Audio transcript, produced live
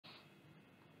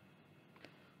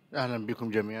اهلا بكم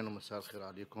جميعا ومساء الخير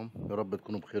عليكم، يا رب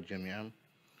تكونوا بخير جميعا.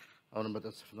 اولا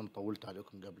بتاسف ان انا طولت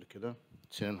عليكم قبل كده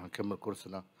عشان هنكمل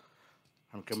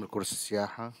كورس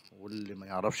السياحه. واللي ما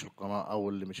يعرفش القناه او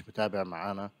اللي مش متابع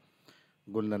معانا،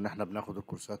 قلنا ان احنا بناخد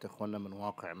الكورسات يا اخوانا من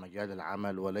واقع مجال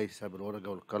العمل وليس بالورقه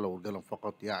والقلم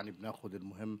فقط، يعني بناخد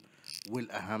المهم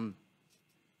والاهم.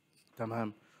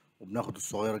 تمام. وبناخد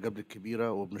الصغيره قبل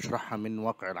الكبيره وبنشرحها من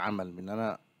واقع العمل، من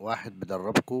انا واحد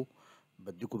بدربكم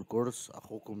بديكوا الكورس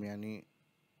اخوكم يعني.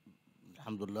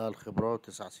 الحمد لله الخبرة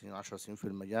 9 سنين 10 سنين في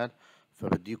المجال،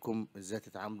 فبديكم ازاي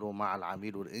تتعاملوا مع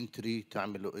العميل والانتري،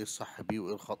 تعملوا ايه الصح بيه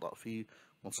وايه الخطأ فيه،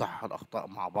 ونصحح الأخطاء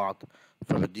مع بعض.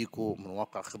 فبديكوا من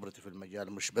واقع خبرتي في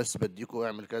المجال، مش بس بديكوا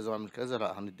اعمل كذا واعمل كذا،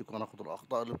 لا هنديكوا هناخد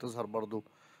الأخطاء اللي بتظهر برضو.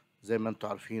 زي ما انتوا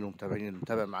عارفين ومتابعين، اللي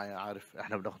متابع معايا عارف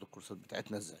احنا بناخد الكورسات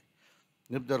بتاعتنا ازاي.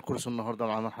 نبدأ الكورس النهاردة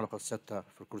معانا الحلقة السادسة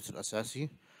في الكورس الأساسي.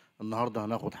 النهاردة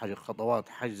هناخد خطوات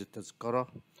حجز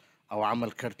التذكرة او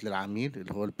عمل كارت للعميل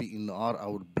اللي هو البي ان ار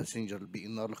او الباسنجر. البي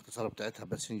ان ار الاختصار بتاعتها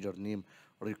باسنجر نيم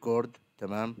ريكورد،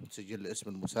 تمام، سجل اسم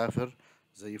المسافر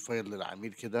زي فايل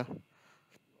للعميل كده.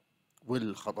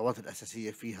 والخطوات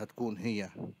الاساسيه فيها تكون هي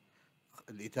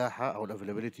الاتاحه او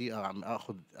الافيلابيلتي،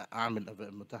 اعمل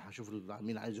متاحه، اشوف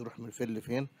العميل عايز يروح من فين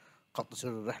لفين، خط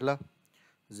سير الرحله،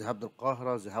 ذهاب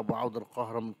للقاهره، ذهاب وعوده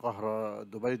القاهره، من القاهره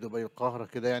دبي، دبي القاهره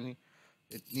كده يعني.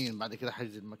 اتنين، بعد كده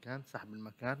حجز المكان، سحب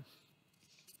المكان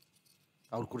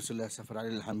او الكرسي اللي هيسافر عليه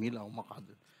العميل او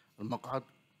المقعد.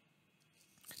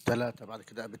 ثلاثة، بعد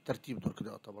كده بالترتيب دول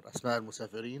كده يعتبر أسماء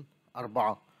المسافرين.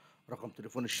 أربعة، رقم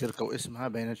تليفون الشركة واسمها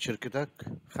بيانات شركتك.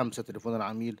 خمسة، تليفون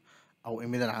العميل أو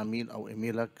إيميل العميل أو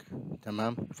إيميلك.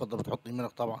 تمام، يفضل بتحط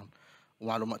إيميلك طبعا،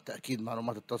 ومعلومات تأكيد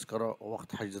معلومات التذكرة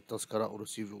ووقت حجز التذكرة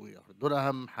ورسيف وإياه، دول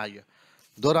أهم حاجة.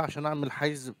 دول عشان أعمل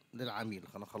حجز للعميل،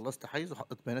 أنا خلصت حجز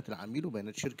وحطيت بيانات العميل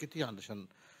وبيانات شركتي علشان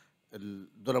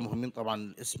دول مهمين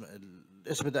طبعا.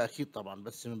 الاسم ده اكيد طبعا،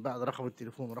 بس من بعد رقم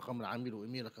التليفون ورقم العميل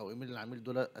وايميلك او ايميل العميل،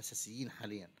 دول اساسيين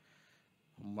حاليا.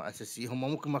 هم اساسيين، هم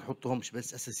ممكن ما تحطهمش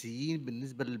بس اساسيين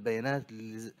بالنسبه للبيانات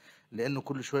لانه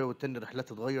كل شويه والتاني رحلات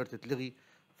تتغير تتلغي.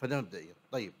 فده مبدئيا.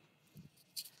 طيب،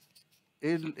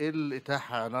 ايه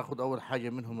الاتاحه؟ هناخد اول حاجه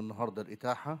منهم النهارده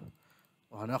الاتاحه،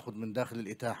 وهناخد من داخل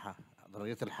الاتاحه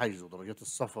درجات الحجز ودرجات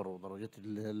السفر ودرجات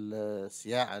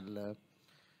السياحه،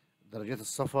 درجات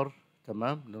السفر.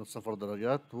 تمام، لأن السفر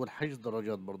درجات والحجز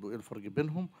درجات برضو، ايه الفرق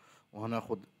بينهم،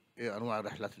 وهناخد ايه انواع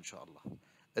الرحلات ان شاء الله.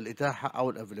 الاتاحة او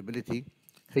الافيلابيليتي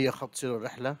هي خط سير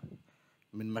الرحلة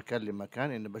من مكان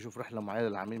لمكان، ان بشوف رحلة معينة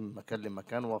للعميل من مكان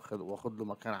لمكان واخد له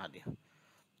مكان عليها.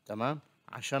 تمام.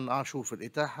 عشان اشوف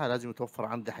الاتاحة لازم يتوفر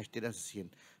عندي حاجتين اساسيين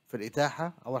في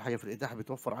الاتاحة. اول حاجة في الاتاحة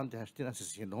بيتوفر عندي حاجتين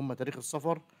اساسيين اللي هم تاريخ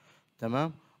السفر،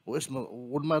 تمام، واسم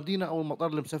والمدينة او المطار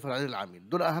اللي مسافر عليه العميل،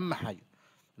 دول اهم حاجة.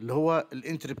 اللي هو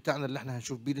الانتري بتاعنا اللي احنا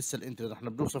هنشوف بيه لسه الانتري ده، احنا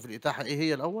بنوصف الاتاحه ايه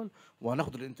هي الاول،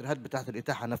 وهناخد الانتريهات بتاعت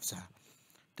الاتاحه نفسها.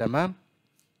 تمام.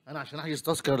 انا عشان احجز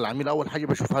تذكره للعميل اول حاجه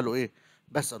بشوفها له ايه،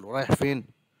 بساله رايح فين.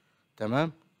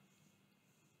 تمام.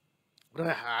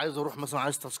 رايح، عايز اروح مثلا،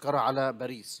 عايز تذكره على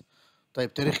باريس.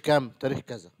 طيب تاريخ كام؟ تاريخ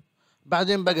كذا.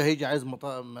 بعدين بقى هيجي عايز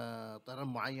طيران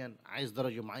معين، عايز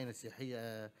درجه معينه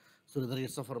سياحيه، سوري درجه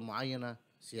سفر معينه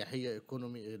سياحيه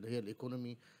ايكونومي اللي هي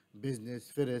الايكونومي،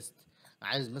 بيزنس فيرست.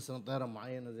 عايز مثلا طياره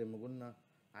معينه زي ما قلنا،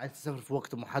 عايز تسافر في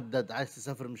وقت محدد، عايز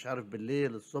تسافر مش عارف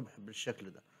بالليل الصبح بالشكل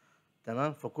ده.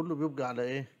 تمام. فكله بيبقى على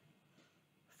ايه،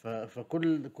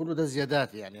 كله ده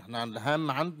زيادات يعني. احنا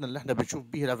الاهم عندنا اللي احنا بنشوف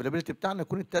بيه الافيلابيلتي بتاعنا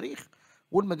يكون التاريخ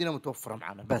والمدينه متوفره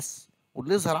معانا بس،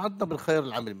 واللي يظهر عندنا بنخير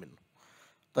العامل منه.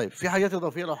 طيب في حاجات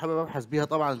اضافيه لو حابب ابحث بيها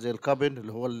طبعا، زي الكابن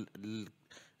اللي هو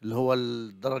اللي هو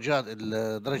الدرجات،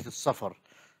 درجه السفر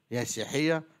هي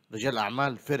سياحيه، رجال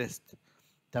اعمال فيرست.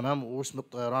 تمام. واسم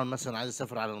الطيران مثلا عايز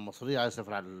اسافر على المصريه، عايز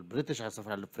اسافر على البريتش، عايز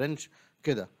اسافر على الفرنش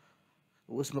كده.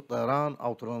 واسم الطيران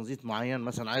او ترانزيت معين،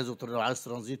 مثلا لو عايز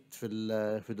ترانزيت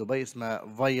في دبي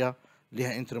اسمها فايا،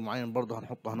 ليها انتر معين برضه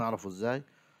هنحطه هنعرفه ازاي.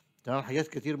 تمام. حاجات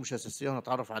كتير مش اساسيه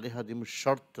وهنتعرف عليها، دي مش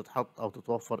شرط تتحط او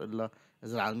تتوفر الا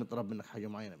اذا العالمين طلب منك حاجه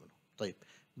معينه منهم. طيب،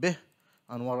 ب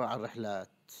انواع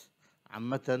الرحلات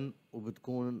عامه،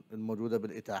 وبتكون الموجوده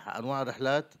بالاتاحه انواع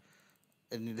الرحلات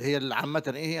اللي هي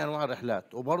عامه. ايه هي انواع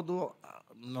الرحلات؟ وبرضه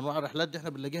من انواع الرحلات دي احنا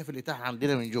بنلاقيها في الاتاحه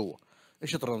عندنا من جوه،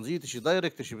 ايش ترانزيت، ايش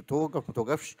دايركت، ايش بتوقف ما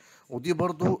توقفش. ودي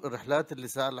برضه الرحلات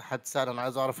اللي حد سال انا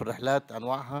عايز اعرف الرحلات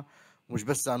انواعها، ومش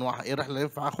بس انواعها، ايه رحله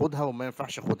ينفع اخدها وما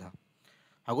ينفعش اخدها.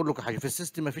 هقول لك حاجه، في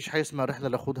السيستم ما فيش حاجه اسمها رحله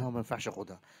لا اخدها وما ينفعش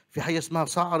اخدها، في حاجه اسمها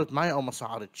سعرت معايا او ما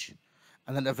سعرتش.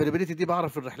 انا الافيلابيلتي دي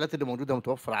بعرف الرحلات اللي موجوده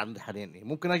متوفره عندي حاليا ايه،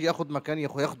 ممكن اجي اخد مكان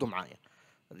ياخده معايا.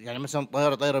 يعني مثلا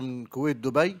طايره من الكويت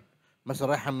دبي، مثلا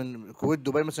رايحه من الكويت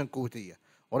دبي مثلا كويتيه،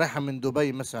 ورايحه من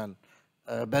دبي مثلا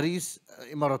باريس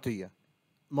اماراتيه.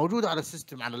 موجوده على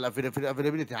السيستم، على في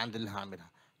الافيلابيلتي عند اللي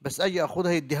هعملها، بس اجي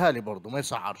اخدها يديها لي برضه ما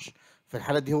يسعرش. في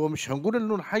الحاله دي هو مش هنقول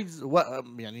انه الحجز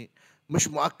يعني مش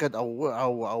مؤكد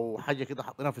او حاجه كده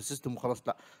حاطينها في السيستم وخلاص،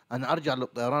 لا. انا ارجع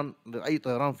للطيران، لاي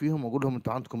طيران فيهم، واقول لهم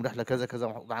انتوا عندكم رحله كذا كذا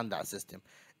محطوطه عندي على السيستم،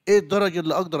 ايه الدرجه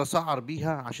اللي اقدر اسعر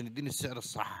بيها عشان يديني السعر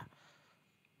الصح.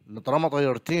 ان طالما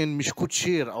طيارتين مش كود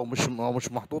شير او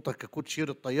مش محطوطه ككود شير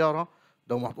الطياره،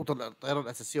 لو محطوطه الطياره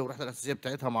الاساسيه والرحله الاساسيه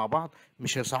بتاعتها مع بعض،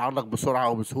 مش هيسعر لك بسرعه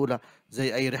او بسهوله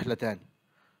زي اي رحله تاني.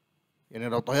 يعني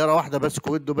لو طياره واحده بس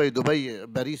كويت دبي، دبي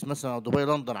باريس مثلا، او دبي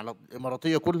لندن، على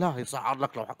الاماراتيه كلها، هيسعر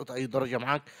لك لو حطيت اي درجه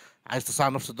معاك. عايز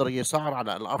تسعر نفس الدرجه يسعر،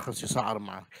 على الارخص يسعر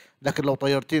معاك. لكن لو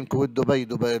طيارتين كويت دبي،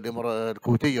 دبي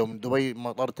الكويتيه، ومن دبي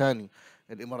مطار تاني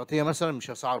الاماراتيه مثلا،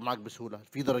 مش هيسعر معاك بسهوله،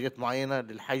 في درجات معينه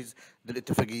للحجز،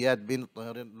 للاتفاقيات بين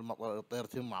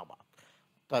الطيارتين مع بعض.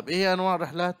 طيب ايه هي انواع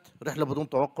الرحلات؟ رحله بدون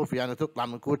توقف، يعني تطلع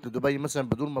من الكويت لدبي مثلا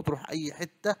بدون ما تروح اي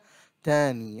حته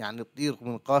تاني، يعني تطير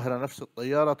من القاهره نفس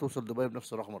الطياره توصل دبي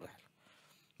بنفس رقم الرحله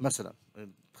مثلا.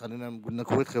 خلينا قلنا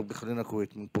كويت، خلينا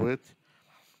كويت، من الكويت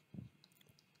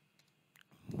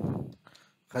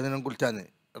خلينا نقول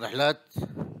تاني رحلات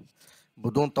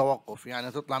بدون توقف،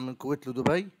 يعني تطلع من الكويت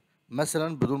لدبي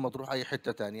مثلا بدون ما تروح اي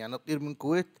حته تاني، يعني تطير من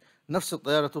الكويت نفس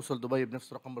الطياره توصل دبي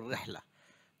بنفس رقم الرحله.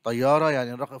 طياره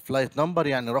يعني رقم فلايت نمبر،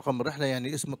 يعني رقم الرحله،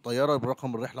 يعني اسم الطياره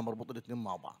برقم الرحله، مربوط الاثنين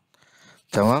مع بعض.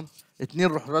 تمام.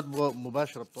 اتنين رحلات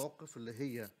مباشرة بتوقف، اللي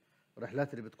هي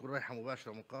رحلات اللي بتكون رايحة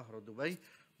مباشرة من القاهرة لدبي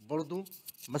برضو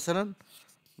مثلا.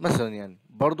 يعني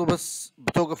برضو بس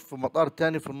بتوقف في مطار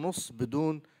تاني في النص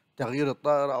بدون تغيير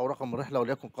الطائرة أو رقم الرحلة،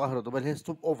 وليكن قاهرة دبي، اللي هي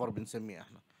ستوب أوفر بنسميها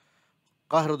احنا.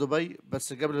 قاهرة دبي،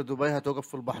 بس قبل دبي هتوقف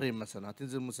في البحرين مثلا،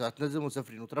 هتنزل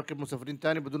مسافرين وتركب مسافرين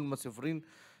تاني بدون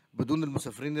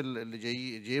المسافرين اللي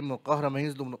جايين من القاهرة ما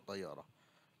ينزلوا من الطيارة.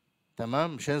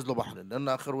 تمام، مش هينزلوا بحر لان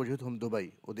اخر وجهتهم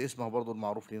دبي، ودي اسمها برضو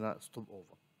المعروف لنا ستوب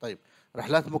اوفر. طيب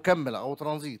رحلات مكمله او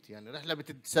ترانزيت، يعني رحله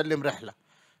بتتسلم رحله،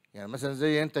 يعني مثلا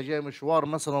زي انت جاي مشوار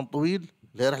مثلا طويل،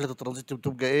 اللي هي رحله الترانزيت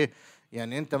بتبقى ايه؟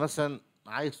 يعني انت مثلا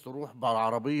عايز تروح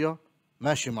بالعربيه،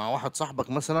 ماشي مع واحد صاحبك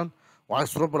مثلا،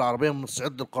 وعايز تروح بالعربيه من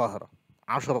الصعيد للقاهره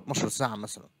 10 12 ساعه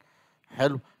مثلا.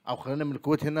 حلو. او خلينا من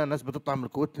الكويت، هنا ناس بتطلع من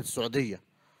الكويت للسعوديه،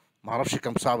 ما اعرفش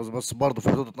كم ساعه، بس برضه في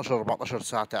حدود 12 14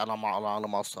 ساعه على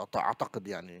ما اعتقد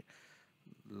يعني.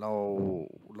 لو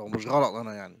مش غلط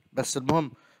انا يعني، بس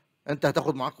المهم انت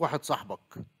هتاخد معاك واحد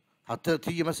صاحبك،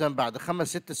 هتيجي مثلا بعد 5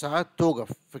 6 ساعات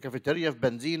توقف في كافيتيريا، في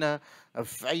بنزينة،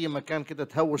 في اي مكان كده،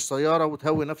 تهوش سيارة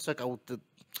وتهوي نفسك، او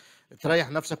تريح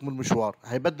نفسك من المشوار،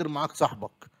 هيبدل معاك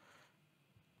صاحبك.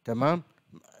 تمام.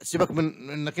 سيبك من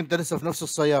انك انت لسه في نفس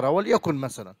السيارة، وليكن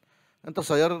مثلا انت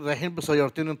سيارة رايحين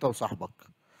بسيارتين انت وصاحبك،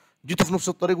 جيتوا في نص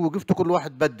الطريق ووقفتوا، كل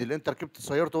واحد بدل، انت ركبت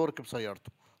سيارته وهو ركب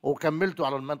سيارته، وكملتوا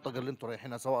على المنطقه اللي انتوا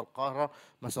رايحينها، سواء القاهره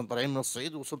مثلا، طالعين من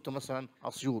الصعيد وصلت مثلا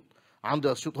اسيوط، عند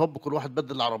اسيوط هوب كل واحد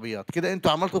بدل العربيات، كده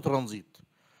انتوا عملتوا ترانزيت،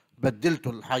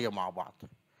 بدلتوا الحاجه مع بعض،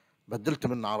 بدلت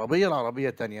من عربيه لعربيه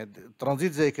تانية.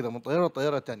 الترانزيت زي كده، من طياره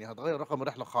لطياره تانية، هتغير رقم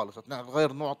الرحله خالص،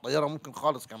 هتغير نوع الطياره ممكن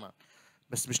خالص كمان،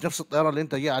 بس مش نفس الطياره اللي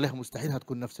انت جاي عليها، مستحيل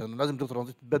هتكون نفسها، لانه لازم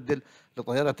ترانزيت تبدل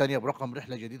لطياره تانية برقم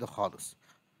رحله جديده خالص.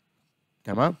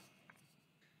 تمام.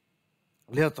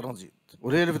 اللي هي الترانزيت،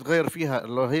 واللي هي اللي بتغير فيها،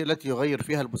 اللي هي التي يغير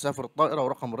فيها المسافر الطائرة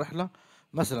ورقم الرحلة،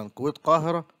 مثلا كويت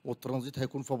قاهرة، والترانزيت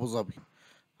هيكون في أبو ظبي.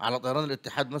 على طيران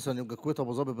الاتحاد مثلا يبقى كويت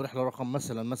أبو ظبي برحلة رقم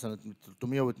مثلا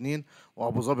 302،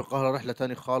 وأبو ظبي قاهرة رحلة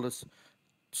تاني خالص،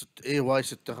 اي واي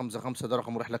 655، ده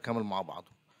رقم رحلة كامل مع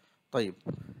بعضه. طيب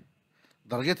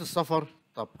درجات السفر،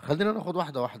 طب خلينا ناخد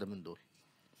واحدة واحدة من دول،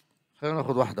 خلينا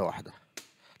ناخد واحدة واحدة.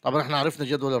 طبعا احنا عرفنا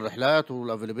جدول الرحلات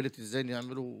والافيلابيلتي ازاي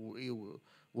نعمله وايه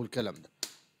والكلام ده.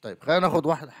 طيب خلينا ناخد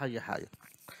واحد حاجة حاجة.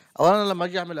 اولا لما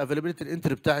اجي اعمل افيلابيلتي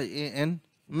الانتر بتاعي اي ان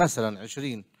مثلا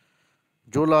 20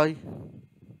 جولاي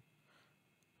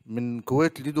من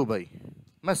الكويت لدبي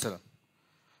مثلا.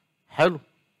 حلو.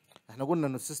 احنا قلنا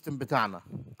ان السيستم بتاعنا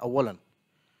اولا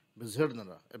بيظهر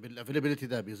لنا بالافيلابيلتي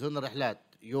ده، بيظهر لنا رحلات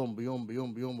يوم بيوم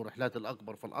بيوم بيوم، والرحلات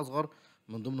الاكبر فالاصغر،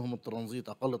 من ضمنهم الترانزيت،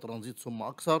 اقل ترانزيت ثم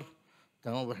اكثر.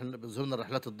 تمام. بيظهر لنا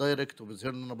الرحلات الدايركت،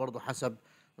 وبيظهر لنا برضه حسب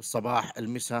الصباح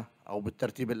المساء، او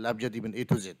بالترتيب الابجدي من اي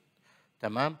تو زد.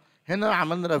 تمام. هنا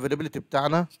عملنا الافيلابيلتي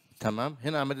بتاعنا. تمام.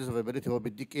 هنا عملت الافيلابيلتي، هو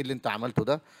بيديك ايه اللي انت عملته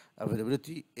ده،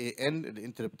 افيلابيلتي اي ان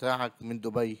الانتر بتاعك من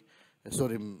دبي،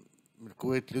 سوري، من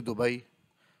الكويت لدبي.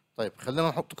 طيب خلينا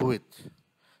نحط كويت.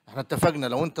 احنا اتفقنا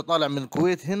لو انت طالع من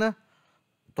الكويت هنا،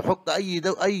 تحط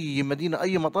اي مدينه،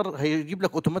 اي مطار، هيجيب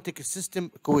لك اوتوماتيك السيستم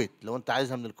كويت لو انت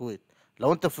عايزها من الكويت.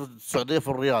 لو انت في السعوديه في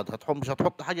الرياض، مش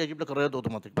هتحط حاجه، يجيب لك الرياض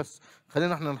اوتوماتيك، بس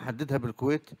خلينا احنا نحددها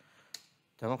بالكويت.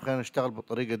 تمام. خلينا نشتغل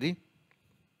بالطريقه دي.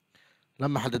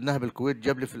 لما حددناها بالكويت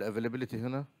جاب لي في الافيلابيلتي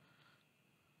هنا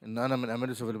ان انا من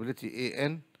اماديوس افيلابيلتي اي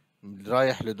ان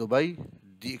رايح لدبي،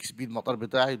 دي اكس بي المطار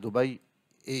بتاعي دبي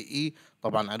اي اي.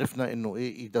 طبعا عرفنا انه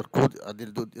اي اي ده الكود،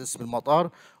 ادي اسم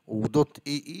المطار، ودوت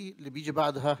اي اي اللي بيجي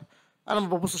بعدها. انا ما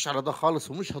ببصش على ده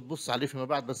خالص، ومش هتبص عليه فيما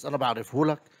بعد، بس انا بعرفه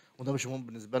لك، وده مش مهم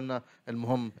بالنسبه لنا،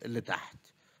 المهم اللي تحت.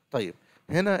 طيب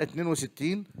هنا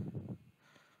 62،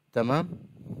 تمام.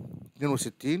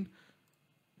 62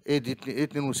 ايه دي؟ ايه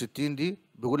 62 دي؟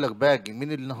 بيقول لك باقي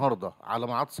من النهارده على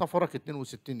ميعاد سفرك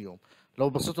 62 يوم. لو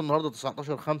بصيت النهارده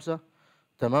 19/5،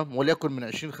 تمام، وليكن من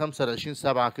 20/5 ل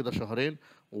 20/7 كده شهرين،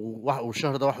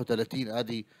 والشهر ده 31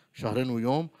 ادي شهرين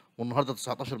ويوم، والنهارده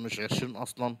 19 مش 20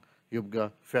 اصلا،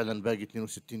 يبقى فعلا باقي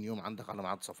 62 يوم عندك على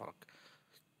ميعاد سفرك.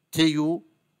 تيو،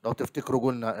 لو تفتكروا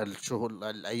قلنا الشهور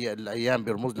الايام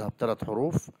بيرمز لها بثلاث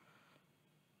حروف،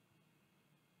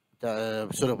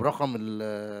 سوري برقم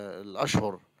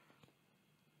الاشهر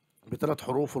بثلاث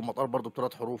حروف، والمطار برضو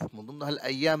بثلاث حروف، من ضمنها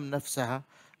الايام نفسها،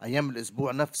 ايام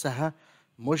الاسبوع نفسها،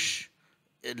 مش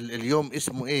اليوم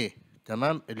اسمه ايه،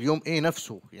 تمام، اليوم ايه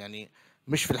نفسه يعني،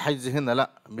 مش في الحجز هنا،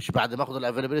 لا، مش بعد ما اخد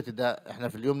الافيلابيلتي ده، احنا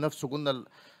في اليوم نفسه قلنا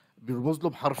بيرمز له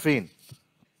بحرفين،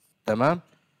 تمام.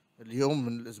 اليوم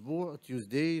من الاسبوع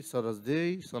تيوزداي،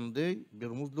 ثرزداي، سانداي،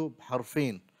 بيرمز له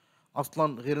بحرفين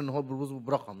اصلا، غير ان هو بيرمز له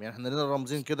برقم. يعني احنا لنا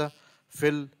رمزين كده في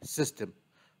السيستم،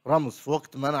 رمز في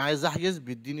وقت ما انا عايز احجز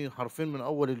بيديني حرفين من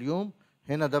اول اليوم،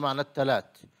 هنا ده معناه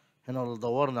التلات. هنا لو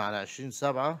دورنا على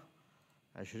 20/7،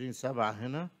 20/7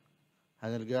 هنا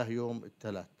هنلقاه يوم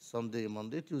التلات، سانداي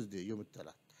مانداي تيوزداي، يوم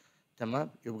التلات، تمام.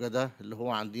 يبقى ده اللي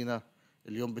هو عندنا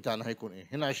اليوم بتاعنا هيكون ايه.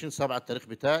 هنا 20/7 التاريخ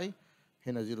بتاعي،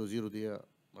 هنا 00 دي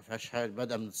ما فيهاش حاجه،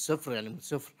 بدأ من الصفر، يعني من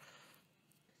صفر.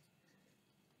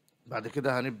 بعد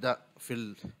كده هنبدأ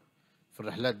في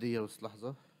الرحلات دي، بس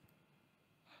لحظة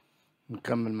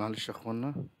نكمل معلش يا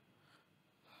اخوانا.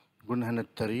 قلنا هنا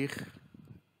التاريخ،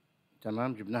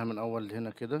 تمام، جبناها من اول هنا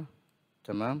كده،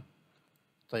 تمام.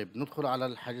 طيب ندخل على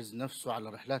الحجز نفسه، على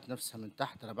الرحلات نفسها من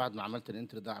تحت. انا بعد ما عملت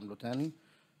الانتر ده عمله تاني.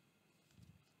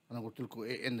 انا قلت لكم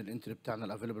ايه ان الانتر بتاعنا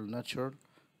الافيلبل ناتشرال،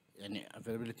 يعني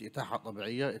افيلابيلتي اتاحه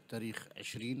طبيعيه. التاريخ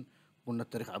 20، قلنا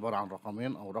التاريخ عباره عن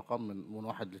رقمين، او رقم من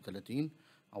 1 ل 30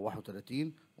 او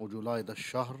 31، وجولاي ده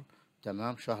الشهر،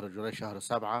 تمام، شهر جولاي شهر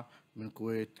 7، من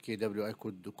كويت كي دبليو اي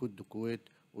كود كويت،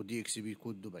 ودي اكس بي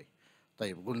كود دبي.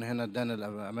 طيب قلنا هنا ادانا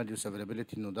الاماديوس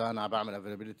افيلابيلتي، انه ده انا بعمل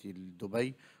افيلابيلتي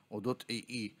لدبي، ودوت اي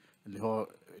اي اللي هو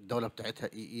الدوله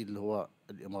بتاعتها اي اي اللي هو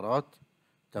الامارات،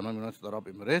 تمام، يونايتد اراب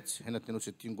اميريتس. هنا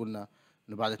 62 قلنا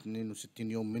انه بعد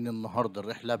 62 يوم من النهارده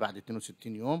الرحله، بعد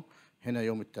 62 يوم. هنا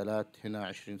يوم الثلاث، هنا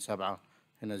 20/7،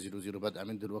 هنا 00 بدءا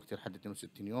من دلوقتي لحد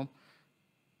 62 يوم.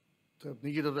 طيب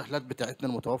نيجي للرحلات بتاعتنا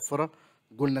المتوفره.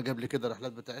 قلنا قبل كده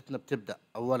الرحلات بتاعتنا بتبدا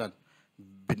اولا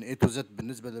من اي تو زد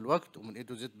بالنسبه للوقت، ومن اي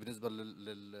تو زد بالنسبه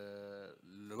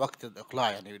لوقت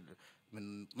الاقلاع، يعني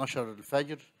من 12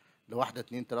 الفجر لواحدة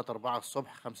 2 3 4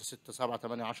 الصبح، 5 6 7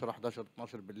 8 10 11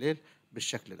 12 بالليل،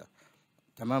 بالشكل ده،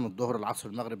 تمام. الظهر العصر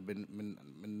المغرب،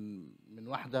 من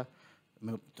واحدة،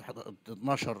 من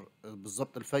 12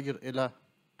 بالظبط الفجر إلى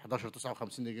 11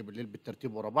 59 دقيقة بالليل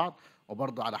بالترتيب ورا بعض.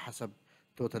 وبرضه على حسب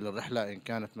توتال الرحلة، إن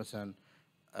كانت مثلا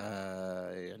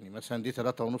يعني مثلا دي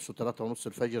 3:30 و3:30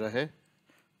 الفجر أهي،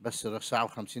 بس ساعة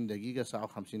و50 دقيقة، ساعة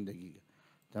و50 دقيقة،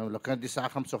 تمام. لو كانت دي ساعة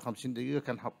 55 دقيقة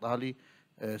كان حطها لي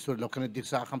سوري، لو كانت دي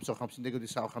ساعة 55 دقيقة ودي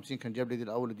ساعة و50 كان جاب لي دي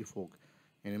الأول ودي فوق.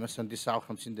 يعني مثلا دي ساعة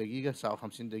و50 دقيقة، ساعة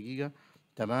و50 دقيقة،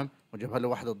 تمام، وجابها لي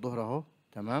واحدة الظهر أهو،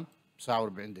 تمام، ساعة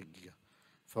و40 دقيقة.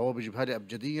 فهو بيجيبها لي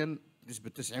أبجديا بنسبة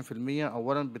 90%،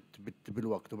 أولا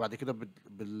بالوقت، وبعد كده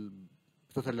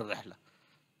بتوتال الرحلة،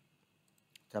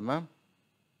 تمام.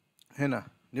 هنا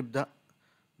نبدأ،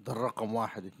 ده الرقم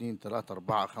 1 2 3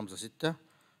 4 5 6.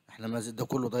 احنا ما زلنا ده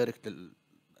كله دايركت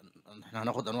احنا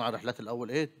هناخد انواع الرحلات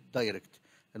الاول ايه دايركت،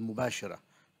 المباشره،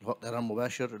 اللي هو الطيران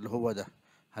المباشر اللي هو ده.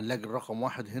 هنلاقي الرقم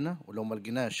 1 هنا، ولو ما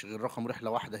لقيناش غير رقم رحله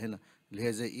واحده هنا اللي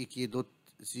هي زي اي كي دوت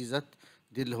سي زد،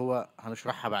 دي اللي هو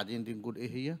هنشرحها بعدين، دي نقول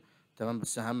ايه هي، تمام.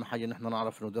 بس اهم حاجه ان احنا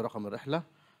نعرف انه ده رقم الرحله،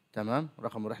 تمام.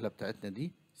 رقم الرحله بتاعتنا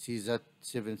دي سي زد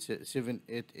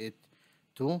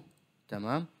 7882،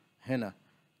 تمام. هنا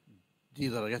دي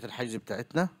درجات الحجز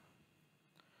بتاعتنا،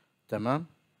 تمام.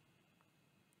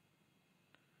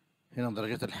 هنا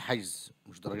درجات الحجز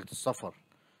مش درجات السفر،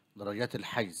 درجات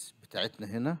الحجز بتاعتنا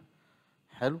هنا،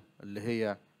 حلو، اللي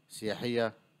هي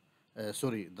سياحية،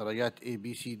 سوري، درجات A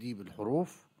B C D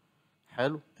بالحروف،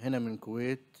 حلو. هنا من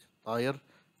كويت طاير،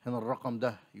 هنا الرقم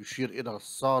ده يشير إلى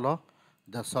الصالة،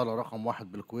 ده صالة رقم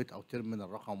 1 بالكويت، أو ترمينال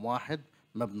رقم 1،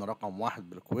 مبنى رقم 1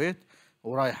 بالكويت،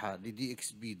 ورايحة لدي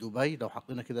إكس بي دبي. لو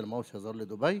حطينا كده الماوس هيظهر لي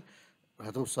دبي.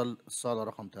 هتوصل الصالة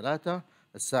رقم 3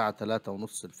 الساعة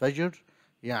 3:30 الفجر،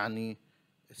 يعني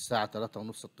الساعة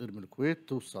 3:30 تطير من الكويت،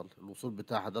 توصل الوصول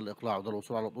بتاعها ده الإقلاع وده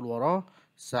الوصول على طول وراه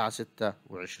الساعة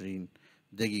 26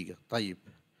 دقيقة. طيب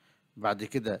بعد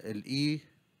كده الإي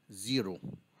 0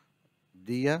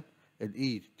 دي،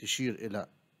 الإي تشير إلى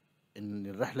إن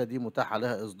الرحلة دي متاح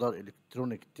عليها إصدار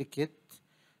إلكترونيك تيكت.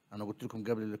 أنا قلت لكم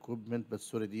قبل الإكويبمنت بس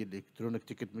سوري، دي الإلكترونيك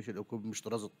تيكت مش الإكويبمنت، مش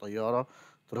طراز الطيارة.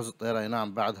 طراز الطيارة أي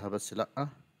نعم بعدها بس لأ.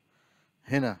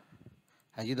 هنا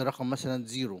هيجي لي رقم مثلا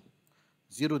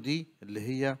 0 دي اللي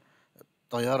هي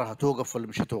الطياره هتوقف ولا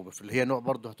مش هتوقف، اللي هي نوع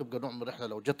برضه هتبقى نوع من الرحله.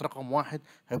 لو جت رقم واحد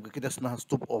هيبقى كده اسمها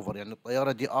ستوب اوفر، يعني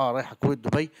الطياره دي رايحه كويت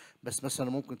دبي، بس مثلا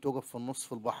ممكن توقف في النص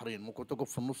في البحرين، ممكن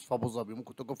توقف في النص في ابو ظبي،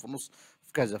 ممكن توقف في النص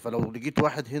في كذا. فلو لقيت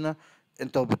واحد هنا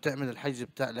انت وبتعمل الحجز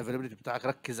بتاع الافيلابيلتي بتاعك،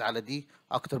 ركز على دي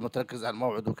اكتر ما تركز على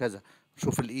الموعد وكذا.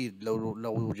 شوف الايد،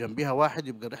 لو جنبيها واحد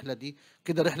يبقى الرحله دي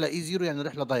كده رحله اي 0، يعني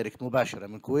رحله دايركت مباشره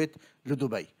من الكويت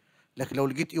لدبي. لكن لو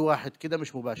لقيت اي واحد كده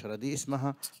مش مباشره، دي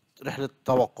اسمها رحله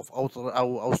توقف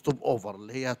او ستوب اوفر،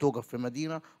 اللي هي هتوقف في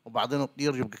مدينه وبعدين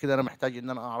تطير. يبقى كده انا محتاج ان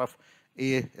انا اعرف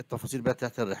ايه التفاصيل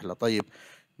بتاعت الرحله. طيب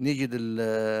نيجي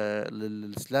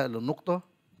للنقطه.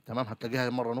 تمام، هتلاقيها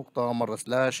مره نقطه مره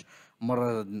سلاش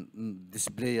مره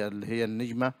ديسبلاي اللي هي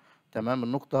النجمه.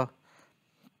 تمام.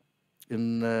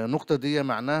 النقطه دي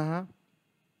معناها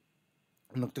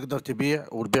انك تقدر تبيع،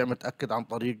 والبيع متاكد عن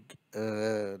طريق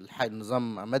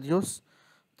نظام اماديوس.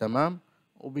 تمام.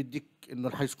 وبيديك انه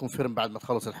الحيز كونفيرم بعد ما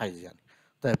تخلص الحيز يعني.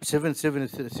 طيب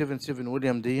 777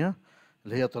 ويليام دي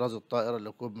اللي هي طراز الطائره،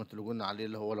 الاكويبمنت اللي قلنا عليه،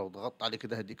 اللي هو لو ضغطت عليه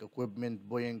كده هيديك اكويبمنت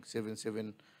بوينج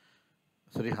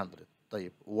 77300.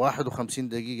 طيب 51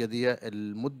 دقيقة دي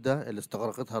المدة اللي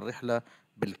استغرقتها الرحلة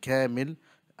بالكامل.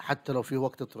 حتى لو في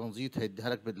وقت ترانزيت هيديها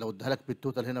لك لو اديها لك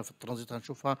بالتوتال هنا في الترانزيت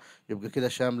هنشوفها، يبقى كده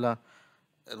شاملة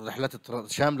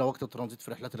شاملة وقت الترانزيت في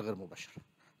الرحلات الغير مباشرة.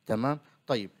 تمام.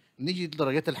 طيب نيجي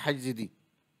لدرجات الحجز دي.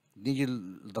 نيجي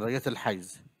لدرجات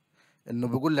الحجز، انه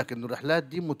بيقول لك انه الرحلات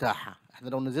دي متاحه. احنا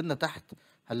لو نزلنا تحت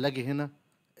هنلاقي هنا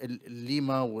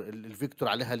الليمه والفيكتور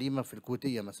عليها ليمه في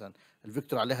الكويتيه مثلا،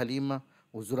 الفيكتور عليها ليمه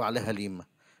والزور عليها ليمه.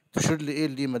 تشير لي ايه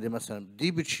الليمه دي مثلا؟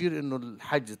 دي بتشير انه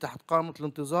الحجز تحت قائمه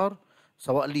الانتظار،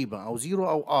 سواء ليمه او زيرو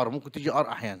او ار، ممكن تيجي ار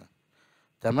احيانا.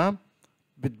 تمام.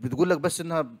 بتقول لك بس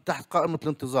انها تحت قائمه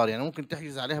الانتظار، يعني ممكن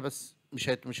تحجز عليها بس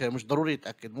مش ضروري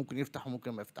يتاكد، ممكن يفتح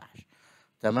وممكن ما يفتحش.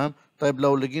 تمام. طيب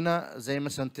لو لقينا زي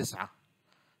مثلا 9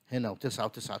 هنا و9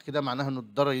 و9 كده، معناها ان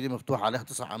الدرجه دي مفتوح عليها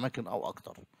 9 اماكن او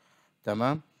اكتر.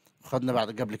 تمام. خدنا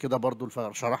بعد قبل كده برضو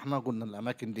شرحنا قلنا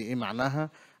الاماكن دي ايه معناها،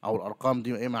 او الارقام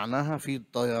دي ايه معناها. في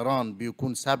الطيران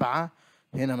بيكون 7،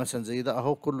 هنا مثلا زي ده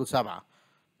اهو كله 7،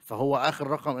 فهو اخر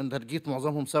رقم انت لقيت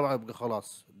معظمهم 7 يبقى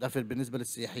خلاص ده في بالنسبه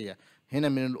للسياحيه. هنا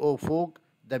من الاو فوق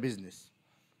ده بيزنس.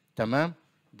 تمام.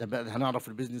 ده بقى هنعرف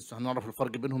البيزنس وهنعرف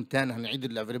الفرق بينهم تاني، هنعيد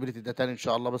الافيلابيلتي ده تاني ان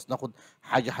شاء الله، بس ناخد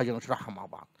حاجه حاجه نشرحها مع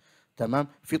بعض. تمام.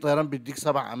 في طيران بيديك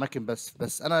 7 اماكن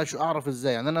بس انا شو اعرف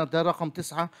ازاي؟ يعني انا ده رقم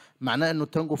 9 معناه انه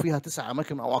التانجو فيها 9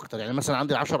 اماكن او اكتر. يعني مثلا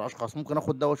عندي 10 اشخاص ممكن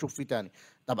اخد ده واشوف فيه تاني.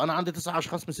 طب انا عندي 9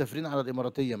 اشخاص مسافرين على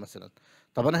الاماراتيه مثلا،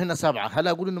 طب انا هنا 7، هل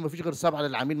اقول انه ما فيش غير 7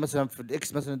 للعميل مثلا في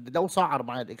الاكس مثلا؟ ده سعر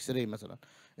معايا الاكس راي مثلا،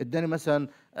 اداني مثلا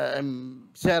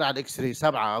سعر على الاكس راي 7،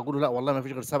 اقول له لا والله ما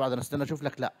فيش غير 7، ده انا استنى اشوف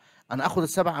لك. لا، انا اخد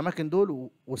ال7 اماكن دول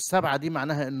والسبعه دي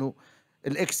معناها انه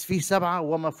الاكس فيه 7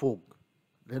 وما فوق،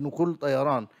 لانه كل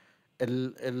طيران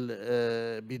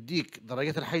بيديك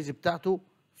درجات الحيز بتاعته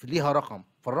في ليها رقم.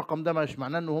 فالرقم ده مش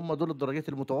معناه ان هم دول الدرجات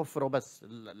المتوفره وبس،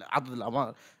 عدد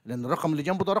الاماكن، لان الرقم اللي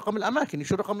جنبه ده رقم الاماكن،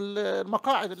 يشيل رقم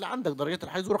المقاعد اللي عندك، درجات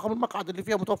الحيز ورقم المقعد اللي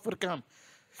فيها متوفر كام.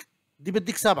 دي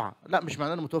بديك 7، لا مش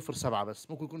معناه انه متوفر 7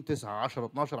 بس، ممكن يكون 9 10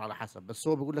 12 على حسب، بس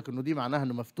هو بيقول لك انه دي معناها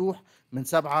انه مفتوح من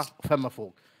 7 فما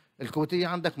فوق. الكويتية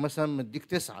عندك مثلا مديك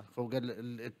 9 فوق،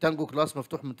 التانجو كلاس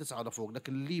مفتوح من 9 لفوق،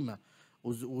 لكن الليما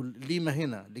والليما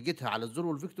هنا لقيتها على الزور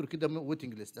والفيكتور كده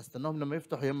ويتنج ليست، استناهم لما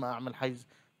يفتحوا يا اما اعمل حيز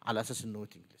على اساس انه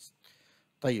ويتنج ليست.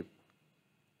 طيب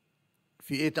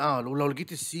في ايه ولو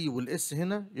لقيت السي والاس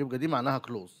هنا يبقى دي معناها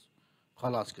كلوز،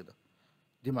 خلاص كده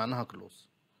دي معناها كلوز.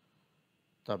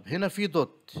 طب هنا في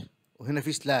دوت وهنا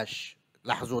في سلاش،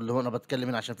 لاحظوا اللي هو انا بتكلم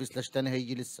هنا عشان في سلاش تاني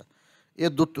هيجي لسه. ايه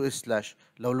الدوت وايه سلاش؟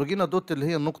 لو لقينا دوت اللي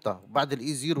هي النقطة وبعد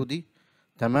الاي زيرو دي،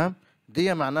 تمام،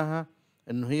 دي معناها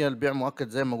انه هي البيع مؤكد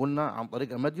زي ما قلنا عن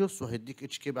طريق اماديوس، وهيديك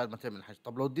اتش كي بعد ما تعمل حاجة.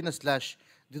 طب لو ادينا سلاش،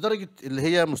 دي درجة اللي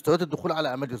هي مستويات الدخول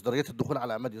على اماديوس، درجات الدخول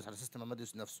على اماديوس، على سيستم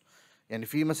اماديوس نفسه. يعني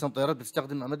في مثلا طيارات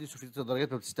بتستخدم اماديوس، وفي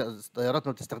طيارات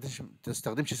ما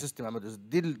بتستخدمش سيستم اماديوس.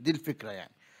 دي الفكرة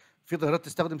يعني. في طيارات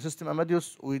تستخدم سيستم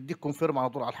اماديوس ويديك كونفيرم على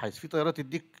طول على الحيز، في طيارات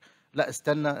يديك لا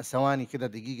استنى ثواني كده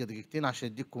دقيقة دقيقتين عشان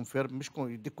يديك كونفيرم، مش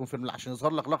يديك كونفيرم لا، عشان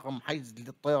يظهر لك رقم حيز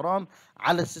للطيران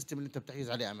على السيستم اللي انت بتحجز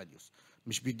عليه اماديوس.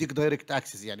 مش بيديك دايركت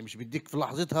اكسس، يعني مش بيديك في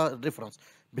لحظتها الريفرنس،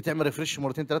 بتعمل ريفرش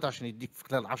مرتين ثلاثه عشان يديك في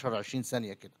خلال 10 20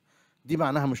 ثانيه كده. دي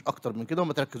معناها مش اكتر من كده،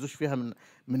 وما تركزوش فيها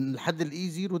من لحد الاي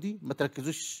زيرو دي، ما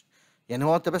تركزوش. يعني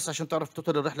هو انت بس عشان تعرف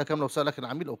توتال الرحله كامله وسالك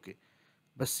العميل اوكي،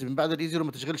 بس من بعد الاي زيرو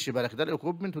ما تشغلش بالك، ده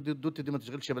الاكويبمنت ودي الدوت دي ما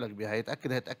تشغلش بالك بيها،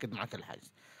 هيتاكد معاك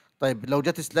الحاجز. طيب لو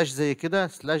جت سلاش زي كده،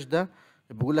 سلاش ده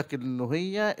بيقول لك انه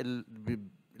هي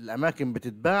الاماكن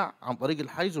بتتباع عن طريق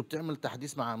الحيز وبتعمل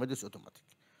تحديث مع اماديوس اوتوماتيك.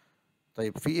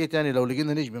 طيب في ايه تاني؟ لو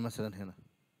لقينا نجمه مثلا هنا،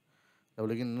 لو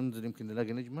لقينا ننزل يمكن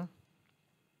نلاقي نجمه.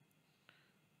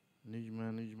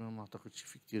 نجمه ما اعتقدش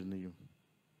في كتير نجمه.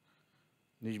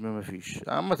 نجمه ما فيش،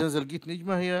 اما تنزل لقيت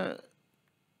نجمه هي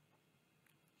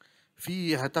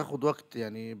في هتاخد وقت،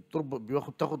 يعني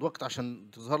تاخد وقت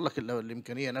عشان تظهر لك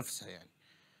الامكانيه نفسها يعني،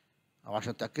 او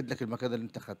عشان تاكد لك المكان اللي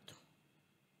انت خدته.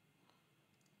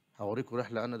 هوريكم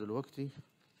رحله انا دلوقتي.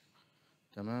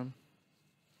 تمام.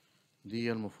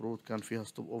 دي المفروض كان فيها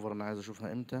ستوب اوفر، انا عايز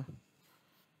اشوفها امتى،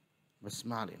 بس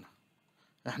ما علينا.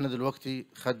 احنا دلوقتي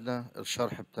خدنا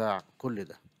الشرح بتاع كل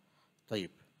ده.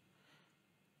 طيب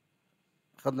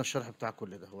خدنا الشرح بتاع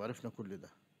كل ده وعرفنا كل ده،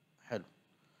 حلو.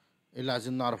 ايه اللي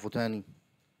عايزين نعرفه تاني؟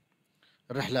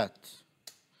 الرحلات.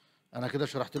 انا كده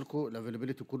شرحت لكم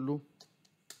الافيلابيلتي كله.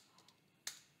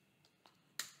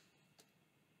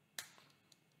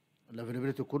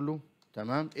 الافيلابيلتي كله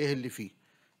تمام. ايه اللي فيه؟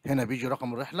 هنا بيجي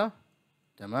رقم الرحله،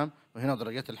 تمام، وهنا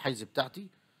درجات الحجز بتاعتي،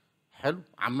 حلو،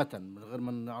 عامة من غير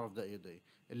ما نعرف ده ايه ده ايه.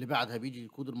 اللي بعدها بيجي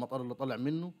كود المطار اللي طالع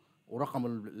منه، ورقم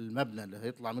المبنى اللي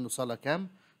هيطلع منه صالة كام،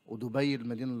 ودبي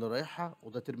المدينة اللي رايحها،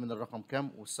 وده ترمينال رقم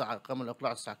كام، والساعة كام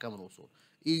الإقلاع، الساعة كام الوصول.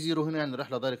 اي زيرو هنا يعني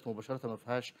الرحلة دايركت مباشرة ما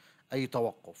فيهاش أي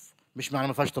توقف، مش معنى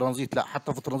ما فيهاش ترانزيت، لا،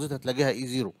 حتى في الترانزيت هتلاقيها اي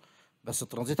زيرو، بس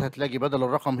الترانزيت هتلاقي بدل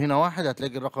الرقم هنا واحد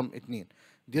هتلاقي الرقم اتنين.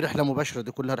 دي رحلة مباشرة،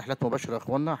 دي كلها رحلات مباشرة يا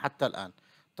اخوانا حتى الآن.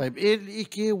 طيب ايه الاي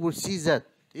كي والسي زد؟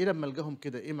 ايه لما القاهم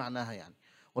كده ايه معناها يعني؟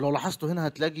 ولو لاحظتوا هنا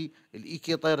هتلاقي الاي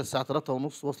كي طاير الساعه 3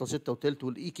 ونص واصله 6 وتلت،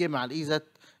 والاي كي مع الاي زد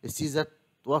السي زد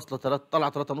واصله 3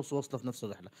 طالعه 3 ونص واصله في نفس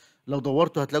الرحله. لو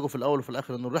دورتوا هتلاقوا في الاول وفي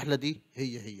الاخر ان الرحله دي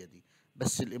هي دي،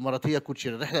 بس الاماراتيه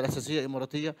كوتشير، الرحله الاساسيه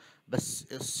اماراتيه،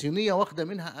 بس الصينيه واخده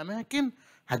منها اماكن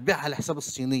هتبيعها على حساب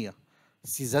الصينيه.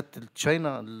 السي زد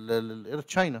التشاينا الاير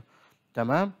تشاينا،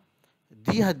 تمام،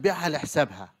 دي هتبيعها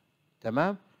لحسابها،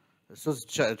 تمام.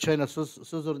 تشاينا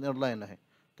سوزرن ايرلاين اهي،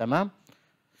 تمام،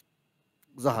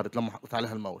 ظهرت لما حطيت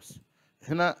عليها الماوس.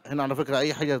 هنا على فكره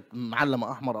اي حاجه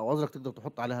معلمه احمر او ازرق تقدر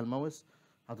تحط عليها الماوس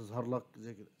هتظهر لك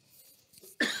زي كده،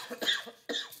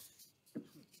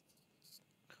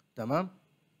 تمام.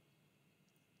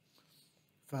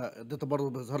 فده برضه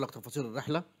بيظهر لك تفاصيل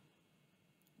الرحله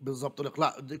بالظبط.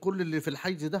 الاقلاع دي كل اللي في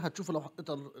الحيز ده هتشوفه لو حطيت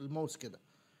الماوس كده،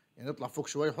 يعني اطلع فوق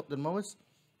شويه حط الماوس،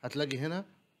 هتلاقي هنا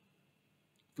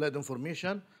فلايت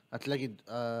انفورميشن، هتلاقي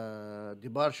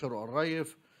ديبارشر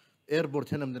وارايف.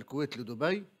 ايربورت هنا من الكويت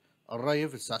لدبي،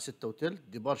 ارايف الساعه 6 وتلت،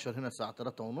 ديبارشر هنا الساعه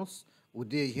 3 ونص،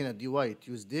 ودي هنا دي واي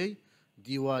تيوزداي،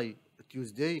 دي واي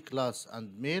تيوزداي كلاس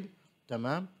اند ميل،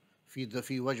 تمام.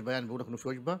 في وجبه، يعني بقول لك انه في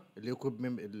وجبه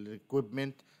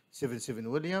الاكويبمنت 77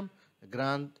 ويليام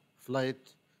جراند فلايت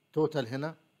توتال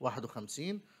هنا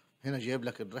 51. هنا جايب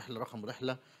لك الرحله رقم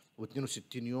رحله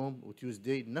و62 يوم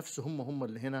وتيوزداي نفس هم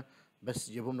اللي هنا، بس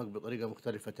جايبهم لك بطريقه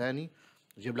مختلفه تاني.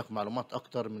 جايب لك معلومات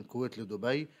اكتر من كويت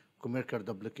لدبي، كوميركر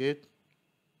دبليكيت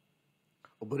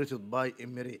اوبريتد باي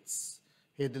اميريتس.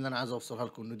 هي دي اللي انا عايز اوصلها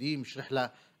لكم، انه دي مش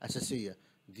رحله اساسيه،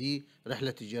 دي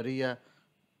رحله تجاريه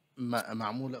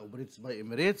معموله اوبريتس باي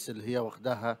اميريتس، اللي هي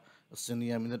واخداها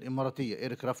الصينيه من الاماراتيه،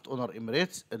 اير كرافت اونر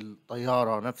اميريتس،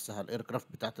 الطياره نفسها الاير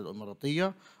كرافت بتاعت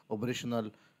الاماراتيه،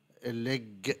 اوبريشنال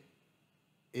ليج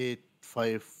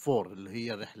 854 اللي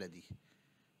هي الرحله دي،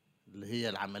 اللي هي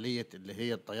العمليه اللي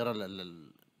هي الطياره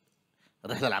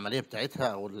الرحله العمليه بتاعتها،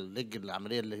 او الليج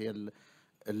العمليه اللي هي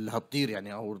اللي هتطير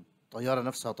يعني، او الطياره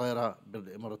نفسها طايره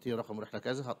بالاماراتيه رقم رحله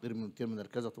كذا، هتطير من تيرمينال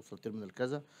كذا توصل تيرمينال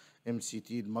كذا. ام سي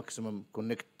تي الماكسيمم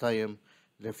كونكت تايم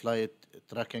لفلايت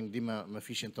تراكنج، دي ما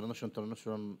فيش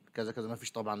انترناشونال كذا كذا، ما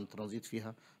فيش طبعا ترانزيت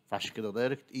فيها، فعشان كده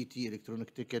دايركت. اي تي الكترونيك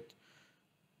تيكت،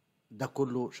 ده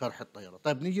كله شرح الطياره.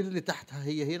 طيب نيجي للي تحتها،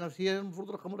 هي نفس هي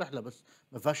المفروض رقم الرحله، بس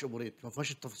ما فيهاش اوبريت، ما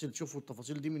فيهاش التفاصيل. شوفوا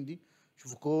التفاصيل دي من دي،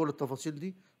 شوفوا كل التفاصيل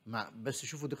دي بس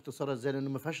شوفوا دي اختصارها ازاي، لان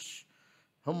ما فيهاش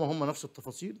هم نفس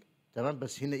التفاصيل، تمام.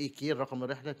 بس هنا اي كي رقم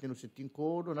الرحله 62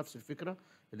 كله نفس الفكره،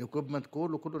 الاكويبمنت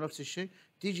كله نفس الشيء.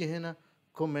 تيجي هنا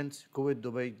كومنتس كويت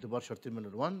دبي ديبارشر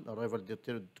تيرمينال 1 ارايفل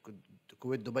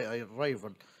كويت دبي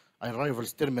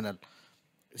ارايفلز تيرمينال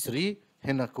 3.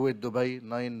 هنا كويت دبي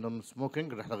 9 نون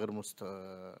سموكينج، رحله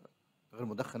غير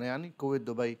مدخنه يعني. كويت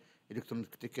دبي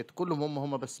الكترونيك تيكت، كلهم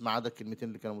هم بس ما عدا الكلمتين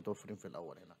اللي كانوا متوفرين في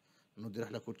الاول هنا، انه دي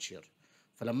رحله كود شير.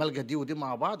 فلما القى دي ودي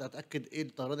مع بعض اتاكد ايه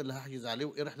الطيران اللي هحجز عليه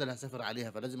وايه الرحله اللي هسافر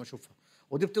عليها، فلازم اشوفها.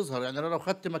 ودي بتظهر، يعني انا لو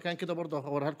خدت مكان كده برضه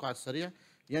هوريها لكم على السريع.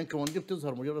 يمكن دي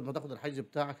بتظهر مجرد ما تاخد الحجز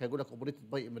بتاعك هيقول لك اوبريتد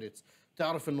باي اميريتس.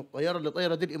 تعرف ان الطياره اللي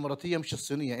طايره دي الاماراتيه مش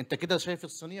الصينيه، انت كده شايف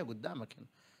الصينيه قدامك هنا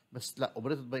بس لا،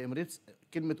 اوبريتد باي اميريتس.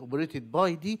 كلمه اوبريتد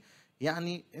باي دي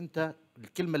يعني انت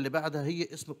الكلمه اللي بعدها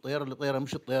هي اسم الطياره اللي طايره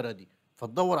مش الطياره دي،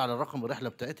 فتدور على الرقم الرحله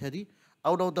بتاعتها دي.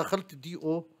 او لو دخلت دي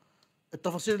او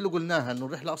التفاصيل اللي قلناها انه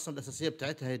الرحله اصلا الاساسيه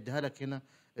بتاعتها هيديها لك هنا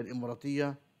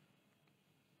الاماراتيه.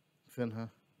 فينها؟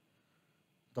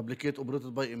 دبليكيت اوبريتد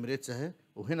باي اميريتس اهي،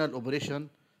 وهنا الاوبريشن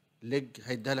ليج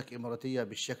هيديها لك اماراتيه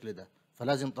بالشكل ده.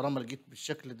 فلازم طالما لقيت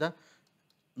بالشكل ده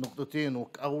نقطتين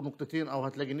او نقطتين، او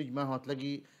هتلاقي نجمه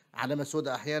وهتلاقي علامه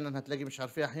سوداء احيانا، هتلاقي مش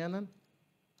عارف ايه احيانا.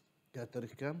 كده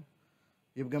التاريخ كام؟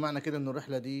 يبقى معنى كده انه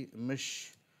الرحله دي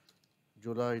مش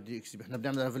جولاي دي اكس بي. احنا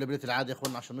بنعمل الافيلابيلتي العادي يا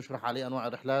اخوانا عشان نشرح عليه انواع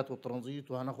الرحلات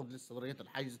والترانزيت، وهناخد لسه درجات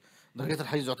الحجز. درجات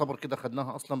الحجز يعتبر كده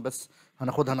خدناها اصلا، بس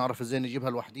هناخدها نعرف ازاي نجيبها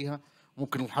لوحديها.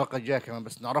 ممكن الحلقه الجايه كمان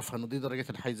بس نعرفها انه دي درجات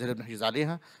الحجز اللي بنحجز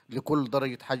عليها. لكل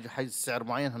درجه حجز سعر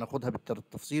معين هناخدها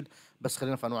بالتفصيل. بس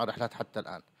خلينا في انواع الرحلات حتى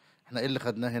الان. احنا ايه اللي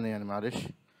خدناه هنا يعني معلش؟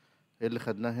 ايه اللي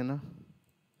خدناه هنا؟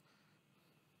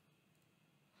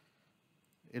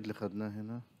 ايه اللي خدناه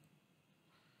هنا؟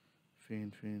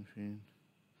 فين؟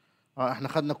 اه احنا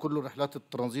خدنا كله رحلات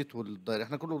الترانزيت والدايرة،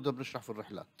 احنا كله ده بنشرح في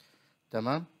الرحلات.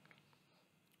 تمام.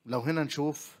 لو هنا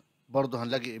نشوف برضه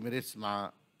هنلاقي اميريتس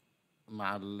مع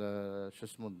شو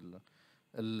اسمه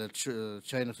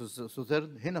التشاينا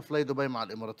سوثرن. هنا فلاي دبي مع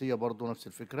الاماراتيه برضه نفس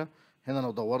الفكره. هنا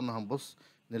لو دورنا هنبص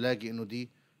نلاقي انه دي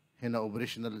هنا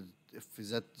اوبريشنال اف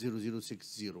زد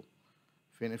 0060.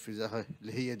 فين اف زد اهي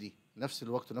اللي هي دي نفس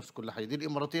الوقت ونفس كل حاجه. دي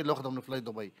الاماراتيه اللي واخده من فلاي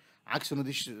دبي، عكس انه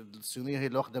دي الصينيه هي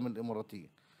اللي واخده من الاماراتيه.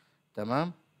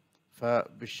 تمام.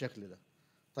 فبالشكل ده.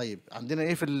 طيب عندنا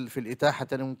ايه في الاتاحه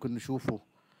تاني ممكن نشوفه؟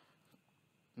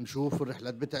 نشوف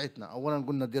الرحلات بتاعتنا. اولا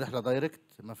قلنا دي رحله دايركت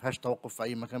ما فيهاش توقف في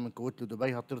اي مكان، من الكويت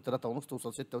لدبي هتطير 3 ونص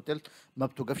توصل 6 وتلت، ما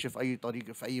بتوقفش في اي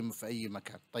طريق في اي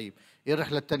مكان. طيب ايه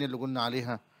الرحله الثانيه اللي قلنا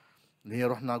عليها؟ اللي هي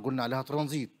قلنا عليها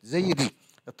ترانزيت زي دي.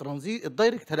 الترانزيت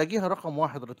الدايركت هلاقيها رقم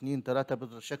واحد ولا اثنين ثلاثه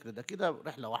بالشكل ده كده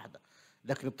رحله واحده.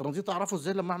 لكن الترانزيت اعرفه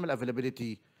ازاي؟ لما اعمل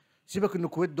افيلابيلتي. سيبك انه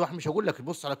كويت دوحه، مش هقول لك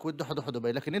بص على كويت دوحه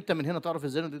دبي، لكن انت من هنا تعرف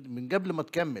ازاي من قبل ما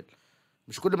تكمل.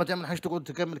 مش كل ما تعمل حاجه تقعد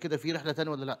تكمل كده في رحله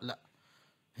ثانيه ولا لا لا.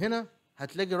 هنا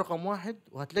هتلاقي رقم واحد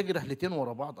وهتلاقي رحلتين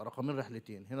ورا بعض، رقمين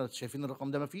رحلتين. هنا شايفين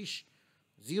الرقم ده مفيش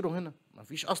زيرو، هنا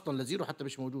مفيش اصلا لا زيرو حتى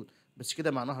مش موجود، بس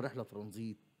كده معناها رحله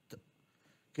ترانزيت.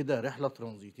 كده رحله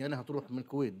ترانزيت يعني هتروح من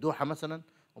الكويت دوحه مثلا،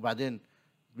 وبعدين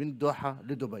من دوحه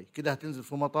لدبي، كده هتنزل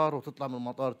في مطار وتطلع من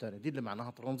مطار تاني، دي اللي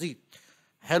معناها ترانزيت.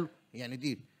 حلو. يعني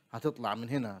دي هتطلع من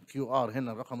هنا كيو ار،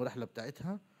 هنا رقم الرحله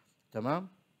بتاعتها. تمام.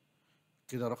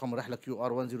 كده رقم الرحله كيو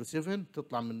ار 107،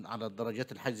 تطلع من على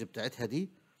درجات الحجز بتاعتها دي.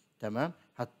 تمام.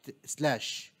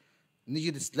 سلاش.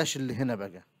 نيجي للسلاش اللي هنا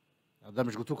بقى. ده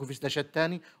مش قلت لكم في سلاشات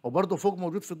تاني، وبرضه فوق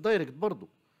موجود في الدايركت برضه.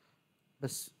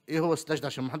 بس ايه هو سلاش ده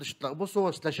عشان ما حدش يطلع؟ بص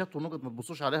هو سلاشات ونقط ما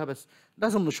تبصوش عليها، بس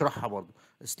لازم نشرحها برضه.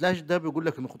 سلاش ده بيقول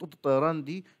لك ان خطوط الطيران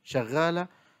دي شغاله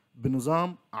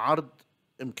بنظام عرض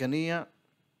امكانيه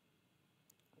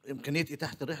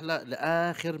اتاحه الرحله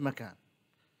لاخر مكان.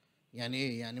 يعني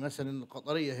ايه؟ يعني مثلا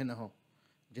القطريه هنا اهو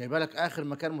جايبه لك اخر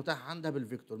مكان متاح عندها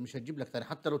بالفيكتور، مش هتجيب لك تاني،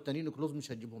 حتى لو التانيين كلوز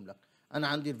مش هتجيبهم لك. انا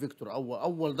عندي الفيكتور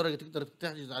اول درجه تقدر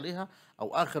تحجز عليها،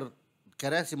 او اخر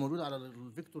كراسي موجوده على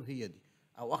الفيكتور هي دي،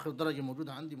 او اخر درجه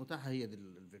موجوده عندي متاحه هي دي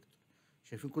الفيكتور.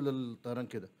 شايفين كل الطيران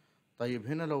كده. طيب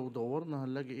هنا لو دورنا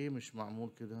هنلاقي ايه مش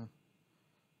معمول كده؟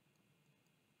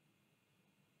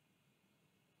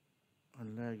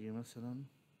 هنلاقي مثلا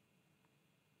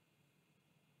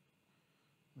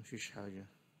مفيش حاجه.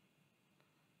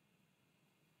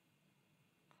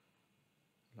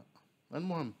 لا.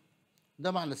 المهم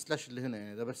ده معنى السلاش اللي هنا،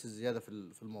 يعني ده بس الزياده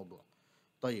في الموضوع.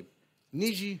 طيب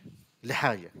نيجي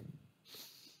لحاجه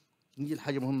نيجي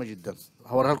لحاجه مهمه جدا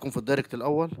هوريها لكم في الدايركت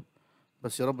الاول.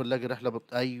 بس يا رب نلاقي رحله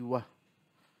ايوه.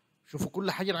 شوفوا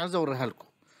كل حاجه انا عايز اوريها لكم.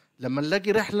 لما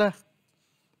نلاقي رحله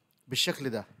بالشكل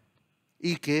ده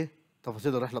اي كي،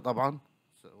 تفاصيل الرحله طبعا.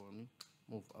 ثواني.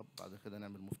 موف اب، بعد كده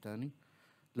نعمل موف تاني.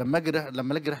 لما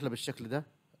الاقي رحله بالشكل ده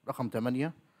رقم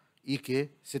 8 اي كي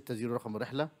 60 رقم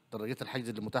الرحله، درجات الحجز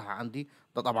اللي متاحه عندي.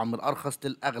 ده طبعا من الارخص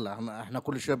للاغلى، احنا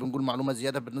كل شويه بنقول معلومه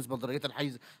زياده بالنسبه لدرجات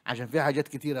الحجز عشان فيها حاجات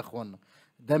كتيره يا اخوانا.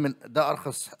 ده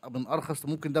ارخص من ارخص.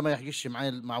 ممكن ده ما يحجزش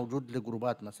معايا مع وجود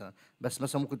لجروبات مثلا، بس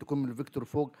مثلا ممكن تكون من الفيكتور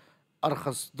فوق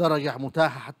ارخص درجه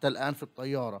متاحه حتى الان في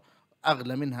الطياره.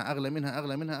 اغلى منها اغلى منها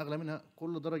اغلى منها اغلى منها،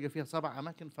 كل درجه فيها 7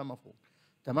 اماكن فما فوق.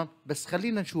 تمام. بس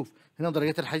خلينا نشوف هنا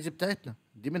درجات الحجز بتاعتنا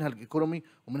دي، منها الايكونومي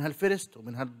ومنها الفيرست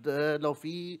ومنها لو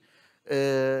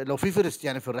في فيرست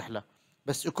يعني في الرحله.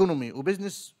 بس ايكونومي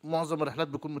وبزنس معظم الرحلات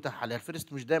بيكون متاح عليها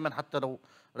الفيرست، مش دايما، حتى لو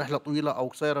رحله طويله او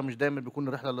قصيره مش دايما بيكون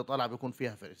الرحله اللي طالعه بيكون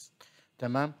فيها فيرست.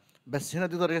 تمام. بس هنا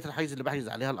دي درجات الحيز اللي بحجز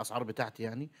عليها الاسعار بتاعتي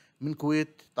يعني. من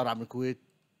كويت، طالعه من الكويت،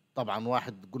 طبعا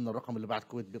واحد قلنا الرقم اللي بعد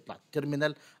الكويت بيطلع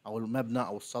التيرمينال او المبنى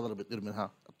او الصاله اللي بيطير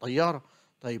منها الطياره.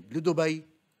 طيب لدبي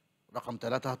رقم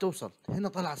 3 هتوصل هنا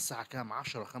طالعه الساعة كام؟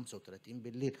 10:35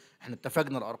 بالليل. احنا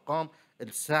اتفقنا الأرقام،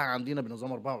 الساعة عندنا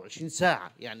بنظام 24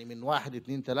 ساعة، يعني من 1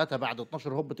 2 3 بعد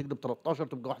 12 هوب تقلب 13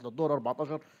 تبقى 1 الظهر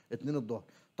 14 2 الظهر.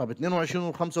 طب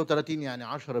 22 و35 يعني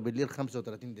 10 بالليل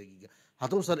 35 دقيقة.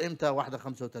 هتوصل امتى؟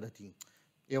 1:35.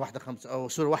 ايه 1 5 او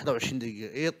سوري 21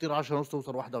 دقيقة، ايه تطير 10 ونص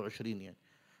توصل 21 يعني.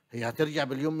 هي هترجع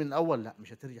باليوم من الأول؟ لا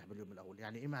مش هترجع باليوم من الأول.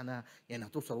 يعني ايه معناها؟ يعني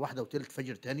هتوصل 1 وتلت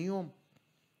فجر تاني يوم.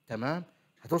 تمام.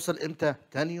 هتوصل امتى؟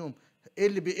 تاني يوم.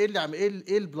 ايه اللي عم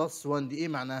ايه البلس 1 دي؟ ايه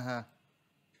معناها؟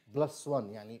 بلس 1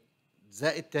 يعني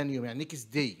زائد تاني يوم، يعني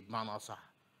نيكست داي بمعنى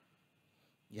اصح.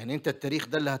 يعني انت التاريخ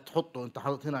ده اللي هتحطه، انت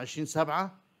حاطط هنا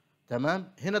 20/7.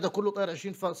 تمام. هنا ده كله طاير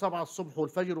 20/7 الصبح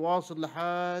والفجر واصل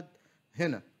لحد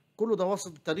هنا. كله ده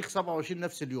واصل تاريخ 27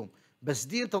 نفس اليوم. بس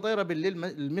دي انت طايره بالليل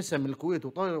المسا من الكويت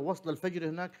وطايره واصله الفجر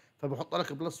هناك، فبحط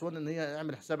لك بلس 1 ان هي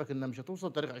اعمل حسابك انها مش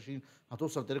هتوصل تاريخ 20،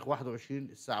 هتوصل تاريخ 21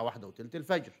 الساعه 1 وثلث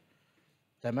الفجر.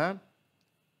 تمام.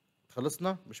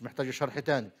 خلصنا، مش محتاج شرح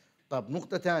تاني. طب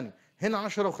نقطة تاني، هنا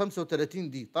 10:35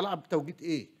 دي طالعة بتوقيت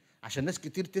ايه؟ عشان ناس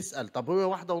كتير تسأل طب هو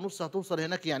 1:30 هتوصل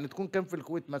هناك، يعني تكون كام في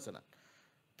الكويت مثلا؟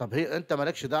 طب هي انت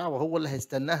مالكش دعوة، هو اللي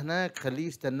هيستناه هناك خليه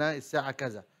يستناه الساعة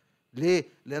كذا. ليه؟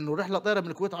 لأنه رحلة طايرة من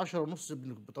الكويت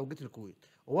 10:30 بتوقيت الكويت،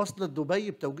 ووصلت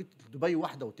دبي بتوقيت دبي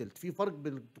 1 وثلث، في فرق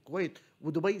بين الكويت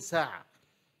ودبي ساعة.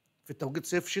 في التوقيت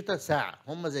صيف شتاء ساعة،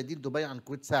 هم زايدين دبي عن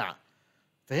الكويت ساعة.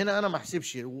 فهنا انا ما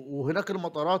احسبش، وهناك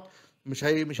المطارات مش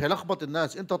هيلخبط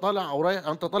الناس. انت طالع او رايح،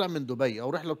 انت طالع من دبي او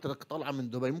رحله طالعه من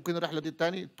دبي، ممكن الرحله دي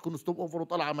الثاني تكون ستوب اوفر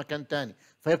وطالعه مكان ثاني،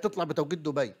 فهي بتطلع بتوقيت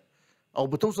دبي او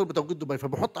بتوصل بتوقيت دبي،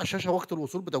 فبحط على الشاشه وقت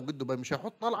الوصول بتوقيت دبي، مش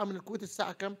هيحط طالعه من الكويت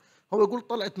الساعه كام. هو يقول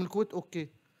طلعت من الكويت اوكي،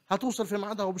 هتوصل في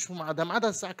ميعادها ومش في ميعادها، ميعادها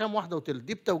الساعه كام؟ 1 وثلث،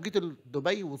 دي بتوقيت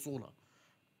دبي وصولها.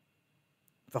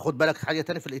 فخد بالك حاجه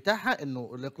تانية في الاتاحه،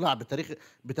 انه الاقلاع بتاريخ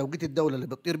بتوقيت الدوله اللي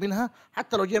بتطير منها،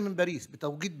 حتى لو جاي من باريس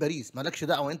بتوقيت باريس مالكش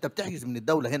دعوه، انت بتحجز من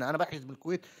الدوله. هنا انا بحجز من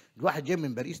الكويت، الواحد جاي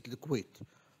من باريس للكويت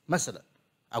مثلا،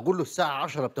 اقول له الساعه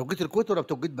 10 بتوقيت الكويت ولا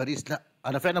بتوقيت باريس؟ لا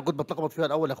انا فعلا كنت بتلخبط فيها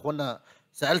الاول يا اخوانا،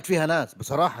 سالت فيها ناس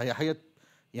بصراحه هي حاجه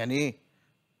يعني ايه.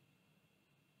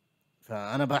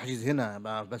 فانا بحجز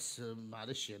هنا بس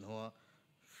معلش يعني هو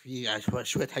في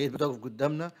شويه حاجات بتقف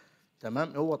قدامنا.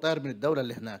 تمام. هو طاير من الدوله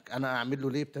اللي هناك، انا اعمل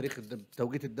له ليه بتاريخ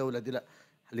بتوقيت الدوله دي؟ لا.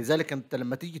 لذلك انت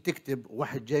لما تيجي تكتب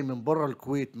واحد جاي من بره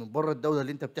الكويت، من بره الدوله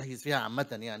اللي انت بتحجز فيها عامه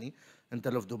يعني، انت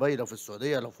لو في دبي لو في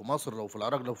السعوديه لو في مصر لو في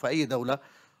العراق لو في اي دوله،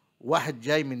 واحد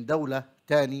جاي من دولة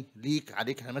تاني ليك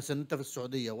عليك، احنا مثلا انت في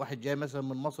السعودية، واحد جاي مثلا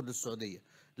من مصر للسعودية،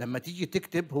 لما تيجي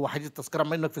تكتب هو حاجز التذكرة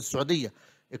منك في السعودية،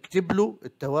 اكتب له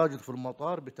التواجد في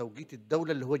المطار بتوقيت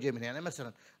الدولة اللي هو جاي منها. يعني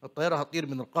مثلا الطيارة هتطير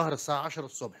من القاهرة الساعة 10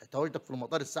 الصبح، تواجدك في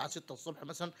المطار الساعة 6 الصبح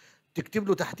مثلا، تكتب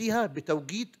له تحتيها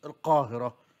بتوقيت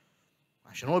القاهرة،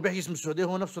 عشان هو بيحجز من السعودية،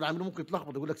 هو نفسه العميل ممكن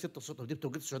يتلخبط يقول لك 6 الصبح دي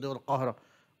بتوقيت السعودية ولا القاهرة.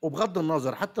 وبغض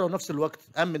النظر حتى لو نفس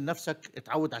الوقت، أمن نفسك،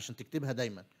 اتعود عشان تكتبها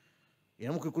دايما.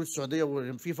 يعني ممكن يكون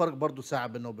السعوديه في فرق برضو ساعه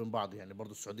بيننا وبين بعض، يعني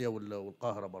برضو السعوديه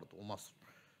والقاهره برضو ومصر.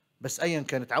 بس ايا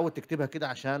كان اتعود تكتبها كده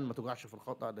عشان ما تقعش في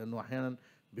الخطا، لانه احيانا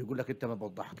بيقول لك انت ما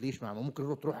وضحتليش، مع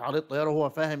ممكن تروح عليه الطياره وهو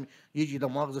فاهم، يجي لا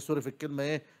مؤاخذه سوري في الكلمه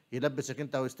ايه، يلبسك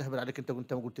انت او يستهبل عليك انت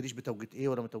وانت ما قلتليش بتوقيت ايه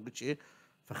ولا ما توقيتش ايه.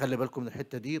 فخلي بالكم من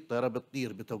الحته دي، الطياره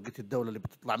بتطير بتوقيت الدوله اللي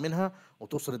بتطلع منها،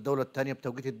 وتوصل الدوله الثانيه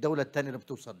بتوقيت الدوله الثانيه اللي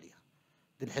بتوصل ليها.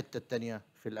 دي الحته الثانيه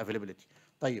في الافيلابيلتي.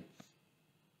 طيب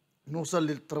نوصل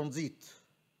للترانزيت.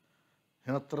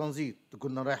 هنا الترانزيت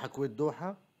كنا رايحه كويت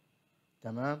دوحه.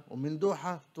 تمام. ومن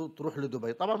دوحه تروح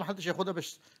لدبي، طبعا ما حدش ياخدها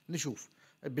بس نشوف،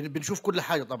 بنشوف كل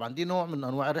حاجه طبعا، دي نوع من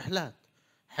انواع الرحلات.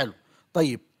 حلو.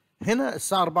 طيب هنا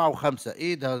الساعه 4 و5،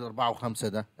 ايه ده 4 و5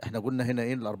 ده؟ احنا قلنا هنا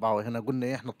ايه الاربعه، هنا قلنا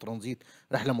ايه؟ احنا الترانزيت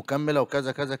رحله مكمله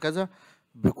وكذا كذا كذا،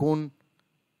 بيكون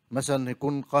مثلا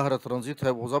يكون القاهره ترانزيت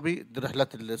ابو ظبي، دي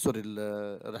رحلات سوري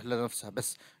الرحله نفسها.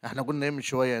 بس احنا قلنا ايه من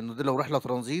شويه؟ انه دي لو رحله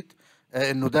ترانزيت،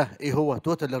 انه ده ايه هو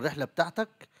توتال الرحله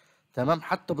بتاعتك. تمام.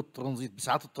 حتى بالترانزيت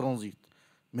بساعات الترانزيت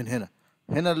من هنا.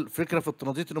 هنا الفكره في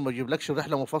الترانزيت انه ما يجيبلكش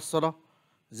الرحله مفصله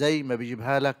زي ما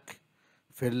بيجيبها لك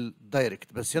في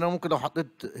الدايركت، بس هنا ممكن لو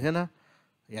حطيت هنا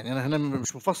يعني انا هنا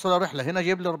مش مفصل الرحله، هنا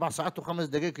جايب لي 4 ساعات و5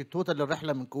 دقائق التوتال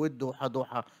للرحله من كويت دوحه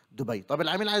دوحه دبي. طب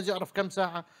العميل عايز يعرف كام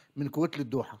ساعه من كويت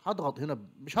للدوحه، هضغط هنا،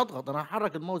 مش هضغط، انا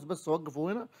هحرك الماوس بس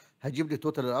اوقفه هنا هجيب لي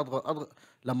توتال. اضغط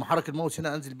لما احرك الماوس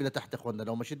هنا انزل بيه لتحت يا اخوانا،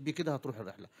 لو مشيت بيه كده هتروح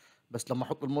الرحله، بس لما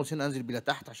احط الماوس هنا انزل بيه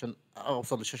لتحت عشان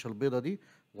اوصل للشاشه البيضاء دي،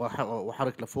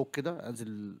 واحرك لفوق كده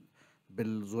انزل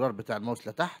بالزرار بتاع الماوس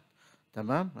لتحت.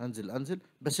 تمام، انزل.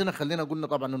 بس هنا خلينا قلنا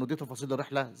طبعا انه دي تفاصيل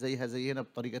الرحله زيها زي هنا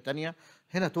بطريقه تانية.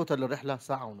 هنا توتال الرحله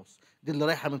ساعه ونص، دي اللي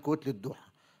رايحه من الكويت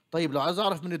للدوحه. طيب لو عايز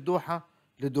اعرف من الدوحه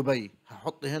لدبي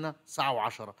هحط هنا ساعه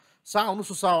و10، ساعه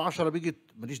ونص وساعه و10 بقت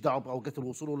ماليش دعوه باوقات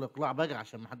الوصول والاقلاع بقى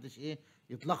عشان ما حدش ايه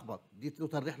يتلخبط. دي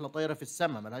توتال رحله طايره في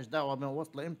السماء مالهاش دعوه ما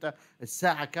واصله امتى،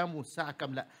 الساعه كام والساعه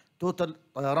كام، لا،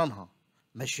 توتال طيرانها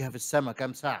ماشيها في السماء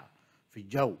كام ساعه في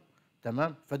الجو.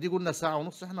 تمام، فدي قلنا ساعه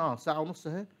ونص، احنا ساعه ونص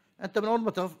اهي. انت من اول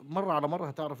ما مره على مره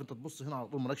هتعرف، انت تبص هنا على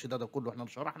طول مالكش ده كله احنا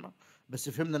شرحنا، بس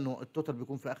فهمنا انه التوتال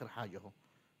بيكون في اخر حاجه اهو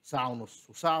ساعه ونص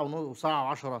وساعه ونص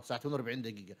وساعه و10 ساعتين و40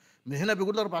 دقيقه. من هنا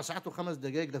بيقول لي 4 ساعات و5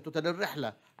 دقائق ده توتال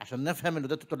الرحله، عشان نفهم انه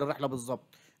ده توتال الرحله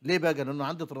بالظبط. ليه بقى؟ لانه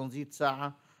عندي ترانزيت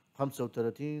ساعه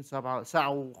 35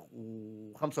 ساعه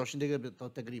و25 دقيقه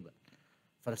تقريبا،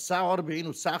 فالساعه 40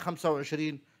 والساعه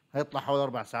 25 هيطلع حوالي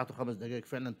 4 ساعات و5 دقائق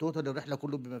فعلا توتال الرحله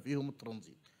كله بما فيهم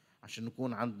الترانزيت، عشان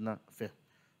نكون عندنا فهم.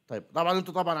 طيب طبعا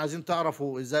انتوا طبعا عايزين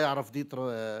تعرفوا ازاي اعرف دي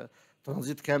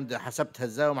ترانزيت كام، ده حسبتها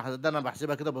ازاي ده انا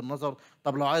بحسبها كده بالنظر.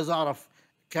 طب لو عايز اعرف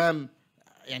كام،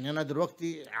 يعني انا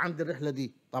دلوقتي عندي الرحله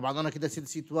دي، طبعا انا كده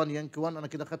سيت 1 يانك 1 انا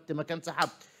كده خدت مكان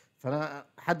سحبت. فانا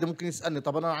حد ممكن يسالني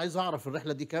طب انا عايز اعرف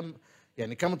الرحله دي كام،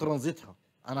 يعني كام ترانزيتها،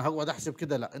 انا هقعد احسب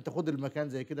كده؟ لا، انت خد المكان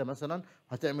زي كده مثلا،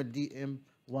 هتعمل دي ام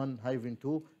 1 هايفن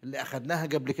 2 اللي اخدناها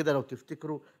قبل كده لو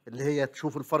تفتكروا، اللي هي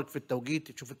تشوف الفرق في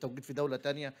التوقيت، تشوف التوقيت في دوله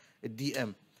ثانيه. الدي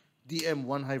ام دي ام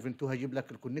 1 هايفن 2 هيجيب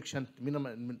لك الكونكشن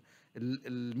مينيمم،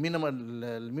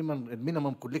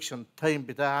 المينيمم كونكشن تايم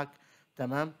بتاعك.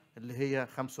 تمام، اللي هي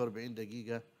 45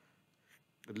 دقيقه.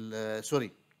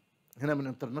 سوري، هنا من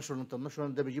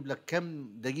انترناشونال ده بيجيب لك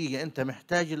كم دقيقه انت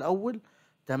محتاج الاول.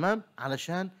 تمام،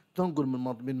 علشان تنقل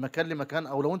من مكان لمكان،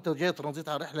 او لو انت جاي ترانزيت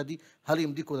على الرحله دي هل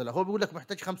يمديك ولا لا. هو بيقول لك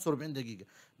محتاج 45 دقيقه،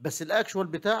 بس الاكشوال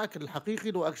بتاعك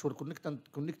الحقيقي لو اكشوال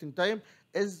كونكتنج تايم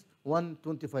از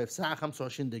 125 ساعه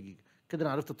 25 دقيقه. كده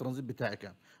انا عرفت الترانزيت بتاعي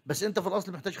كام، بس انت في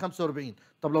الاصل محتاج 45.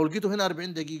 طب لو لقيته هنا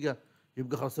 40 دقيقه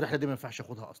يبقى خلاص الرحله دي ما ينفعش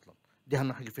اخدها اصلا، دي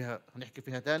هنحكي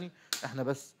فيها تاني. احنا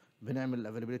بس بنعمل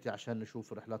الافيلابيلتي عشان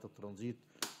نشوف رحلات الترانزيت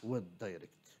والدايركت.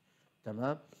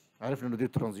 تمام، عرفنا انه دي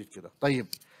ترانزيت كده. طيب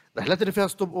الرحلات اللي فيها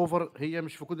ستوب اوفر هي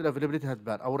مش في كود الافيلابيلتي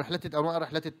هتبان، او رحلات انواع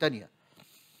الرحلات الثانيه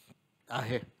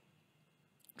اهي.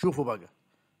 شوفوا بقى،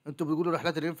 انتوا بتقولوا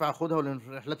الرحلات اللي ينفع اخدها ولا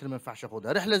الرحلات اللي ما ينفعش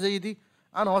اخدها. رحله زي دي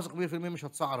انا واثق 100% مش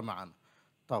هتسعر معانا.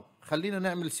 طب خلينا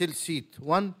نعمل سيل سيت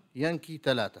 1 يانكي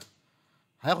 3،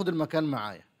 هياخد المكان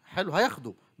معايا، حلو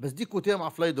هياخده، بس دي كوتيه مع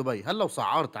فلاي دبي. هل لو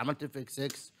سعرت عملت اف اكس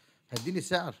اكس هيديني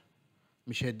سعر؟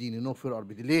 مش هيديني، نو فير ار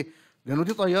بي دي. ليه؟ لانه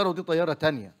دي طياره ودي طياره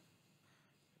تانية.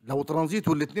 لو ترانزيت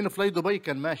والاثنين فلاي دبي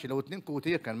كان ماشي، لو اثنين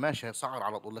كويتيه كان ماشي هيسعر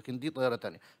على طول، لكن دي طياره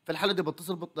تانية. في الحاله دي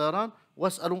بتصل بالطيران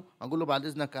واساله، اقول له بعد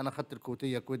اذنك انا اخذت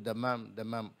الكويتيه كويت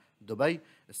دمام دبي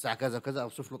الساعه كذا كذا،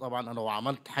 اوصف له. طبعا انا لو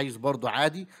عملت حيز برضه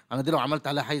عادي، انا دي لو عملت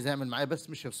عليها حيز هيعمل معايا بس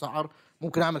مش هيسعر.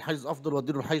 ممكن اعمل حيز افضل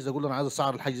وادي له الحيز، اقول له انا عايز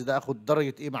اسعر الحيز ده، اخد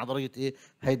درجه ايه مع درجه ايه،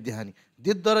 هيديهاني.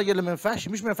 دي الدرجه اللي ما ينفعش،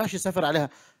 مش ما ينفعش يسافر عليها.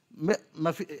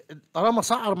 ما في، طالما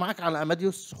سعر معاك على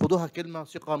اماديوس خدوها كلمه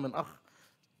ثقه من اخ،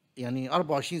 يعني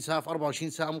 24 ساعه في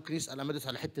 24 ساعه ممكن يسال اماديوس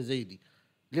على حته زي دي.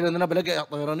 ليه؟ لان انا بلاقي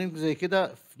طيرانين زي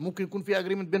كده ممكن يكون في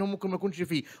اجريمنت بينهم ممكن ما يكونش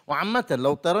فيه. وعامه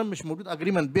لو الطيران مش موجود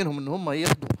اجريمنت بينهم ان هم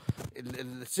ياخدوا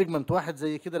السيجمنت واحد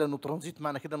زي كده، لانه ترانزيت،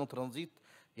 معنى كده انه ترانزيت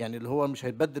يعني اللي هو مش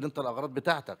هيتبدل انت الاغراض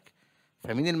بتاعتك.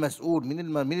 فمين المسؤول؟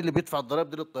 مين اللي بيدفع الضرائب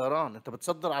دي للطيران؟ انت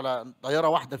بتصدر على طياره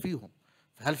واحده فيهم،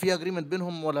 فهل في اجريمنت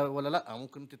بينهم ولا لا؟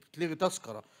 ممكن انت تلغي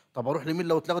تذكره. طب اروح لمين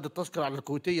لو اتلغت التذكره على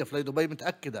الكويتيه فلاي دبي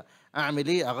متاكده؟ اعمل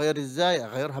ايه؟ اغير ازاي؟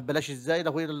 اغيرها ببلاش ازاي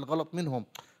لو هي اللي غلط منهم؟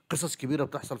 قصص كبيره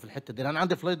بتحصل في الحته دي. انا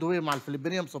عندي فلاي دبي مع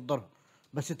الفلبينيه مصدرها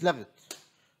بس اتلغت.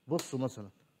 بصوا مثلا،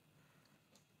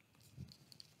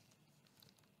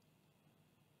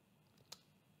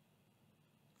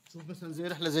 شوف مثلا زي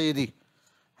رحله زي دي،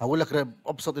 هقول لك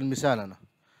ابسط المثال. انا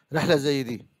رحله زي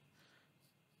دي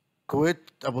كويت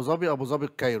ابو ظبي، ابو ظبي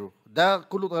الكايرو، ده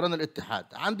كله طيران الاتحاد.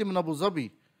 عندي من ابو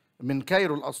ظبي من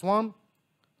كايرو لاسوان،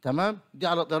 تمام، دي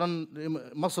على طيران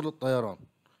مصر للطيران.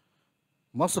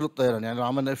 مصر للطيران يعني لو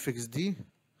عملنا اف اكس دي،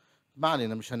 ما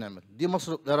علينا مش هنعمل دي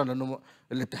مصر للطيران لانه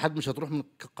الاتحاد مش هتروح من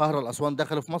القاهره لاسوان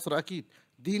داخله في مصر اكيد.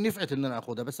 دي نفعت ان انا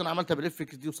اخدها، بس انا عملتها بالاف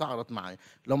اكس دي وسعرت معايا.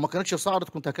 لو ما كانتش سعرت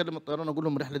كنت هكلم الطيران اقول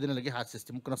لهم الرحله دي انا لاقيها على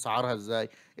السيستم، ممكن اسعرها ازاي؟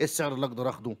 ايه السعر اللي اقدر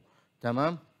اخده؟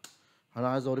 تمام. انا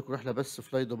عايز اوريكم رحله بس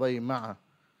فلاي دبي مع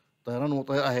طيران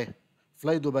وطياره اهي.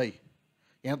 فلاي دبي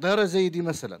يعني طياره زي دي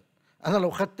مثلا، انا لو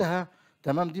خدتها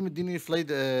تمام، دي مديني فلاي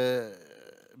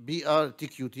بي ار تي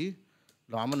كيو تي.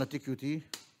 لو عملنا تي كيو تي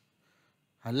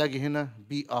هنلاقي هنا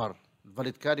بي ار،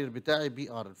 الفاليد كارير بتاعي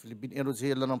بي ار، الفلبين ايروز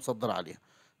هي اللي انا مصدر عليها.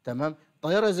 تمام.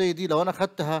 طياره زي دي لو انا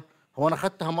خدتها، هو انا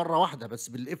خدتها مره واحده بس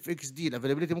بالاف اكس دي،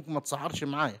 الافيلابيلتي ممكن ما تسعرش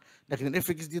معايا، لكن الاف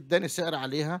اكس دي اداني سعر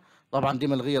عليها. طبعا دي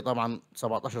ملغيه طبعا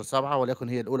 17/7، ولكن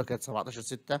هي الاولى كانت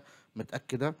 17/6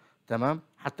 متاكده. تمام.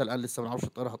 حتى الان لسه ما نعرفش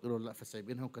الطياره هتقول ولا لا،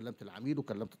 فسايبينها، وكلمت العميد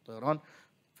وكلمت الطيران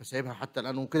فسايبها حتى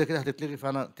الان، وكده كده هتتلغي،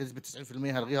 فانا تثبت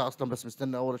 90% هلغيها اصلا، بس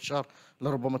مستني اول الشهر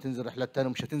لربما تنزل رحلات تاني،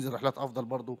 ومش هتنزل رحلات افضل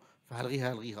برضو،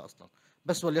 هلغيها اصلا.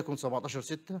 بس وليكن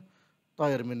 17/6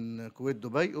 طاير من كويت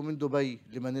دبي، ومن دبي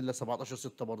لمانيلا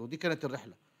 17/6 برضو. دي كانت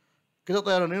الرحله كده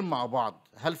طيرانين مع بعض.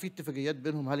 هل في اتفاقيات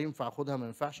بينهم؟ هل ينفع اخدها؟ ما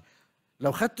ينفعش.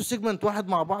 لو خدتوا سيجمنت واحد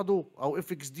مع بعضه او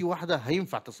اف اكس دي واحده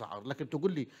هينفع تسعر، لكن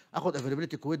تقول لي اخد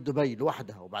افيلابيلتي كويت دبي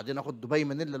لوحدها وبعدين اخد دبي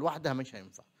مانيلا لوحدها، مش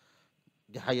هينفع.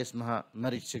 دي حاجه اسمها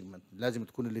مارج سيجمنت، لازم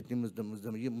تكون الاثنين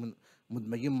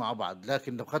مدمجين مع بعض.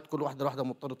 لكن لو خدت كل واحده لوحدها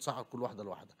مضطر تسعر كل واحده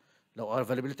لوحدها. لو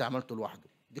افيلابيلتي عملته لوحده،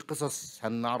 دي قصص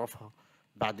هنعرفها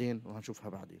بعدين وهنشوفها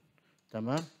بعدين.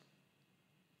 تمام.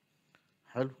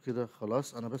 حلو كده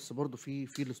خلاص. انا بس برضو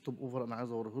في الستوب اوفر انا عايز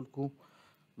اوريه لكم.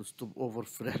 الستوب اوفر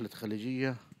في رحله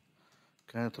خليجيه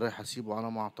كانت رايحه اسيبه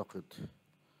على ما اعتقد،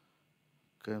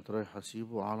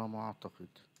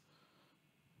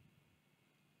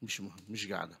 مش مهم،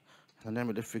 مش قاعده. احنا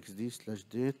هنعمل اف اكس دي سلاش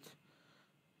ديت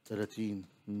 30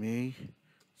 ماي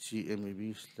سي ام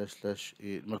بي سلاش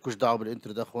ايه، مالكوش دعوه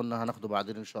بالانتر ده يا اخوانا، هناخده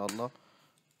بعدين ان شاء الله.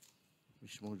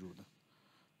 مش موجوده.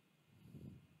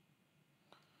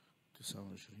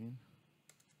 29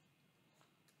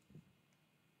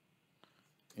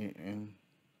 اي ان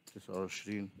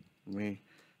 29 ماي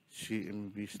سي ام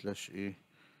بي سلاش ايه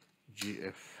جي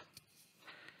اف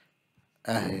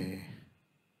اهي.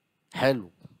 حلو.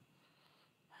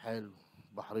 حلو.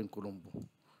 بحرين كولومبو.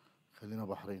 خلينا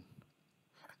بحرين.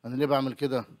 انا ليه بعمل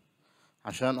كده؟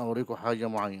 عشان اوريكم حاجه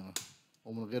معينه،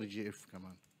 ومن غير جي اف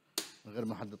كمان، من غير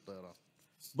محدد طيران.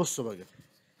 بصوا بقى،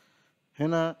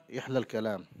 هنا يحلى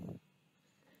الكلام.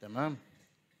 تمام.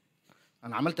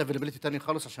 انا عملت افيلابيلتي تاني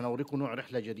خالص عشان اوريكم نوع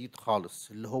رحله جديد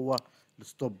خالص، اللي هو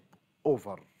الستوب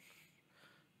اوفر.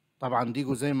 طبعا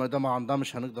دي زي ما ده ما عندها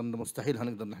مش هنقدر، مستحيل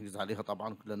هنقدر نحجز عليها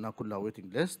طبعا، لانها كلها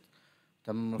ويتنج ليست.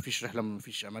 تمام. مفيش رحله،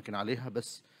 مفيش اماكن عليها.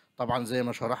 بس طبعا زي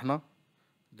ما شرحنا،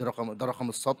 ده رقم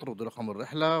السطر، ودي رقم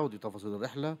الرحله، ودي تفاصيل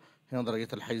الرحله. هنا درجه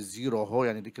الحيز زيرو اهو،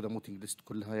 يعني دي كده موتنج ليست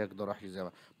كلها يقدر احجز.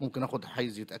 ممكن اخد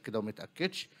حيز يتاكد او ما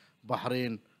يتاكدش.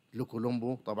 بحرين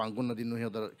لكولومبو، طبعا قلنا دي انه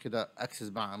هي كده اكسس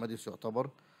مع اماديوس يعتبر.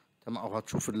 تمام. او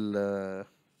هتشوف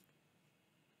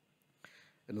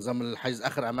النظام الحيز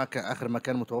اخر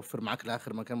مكان متوفر معاك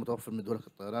لاخر مكان متوفر من دولة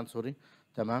الطيران، سوري.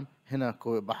 تمام. هنا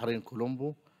بحرين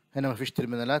كولومبو. هنا مفيش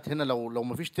ترمينالات. هنا لو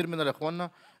مفيش ترمينال يا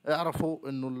اخوانا، اعرفوا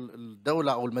انه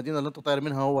الدولة او المدينة اللي انت طاير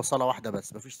منها هو صالة واحدة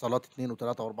بس، مفيش صالات اثنين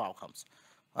وثلاثة واربعة وخمسة.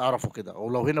 اعرفوا كده.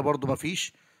 ولو هنا برضو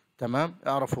مفيش، تمام،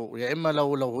 اعرفوا يا اما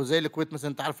لو زي الكويت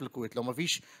مثلا، انت عارف الكويت لو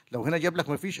مفيش، لو هنا جاب لك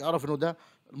مفيش، اعرف انه ده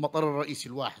المطار الرئيسي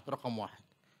الواحد رقم واحد.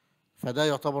 فده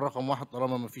يعتبر رقم واحد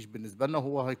طالما ما فيش بالنسبه لنا،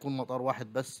 هو هيكون مطار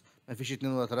واحد بس، ما فيش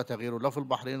اتنين ولا ثلاثه غيره، لا في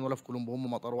البحرين ولا في كولومبو،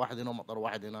 هم مطار واحد هنا ومطار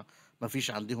واحد هنا. ما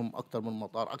فيش عندهم اكتر من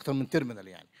مطار، اكتر من تيرمينال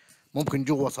يعني. ممكن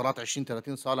جوه صالات 20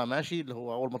 30 صاله ماشي، اللي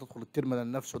هو اول ما تدخل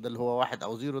التيرمينال نفسه ده اللي هو واحد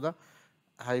او زيرو ده،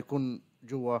 هيكون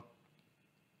جوه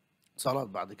صالات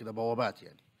بعد كده بوابات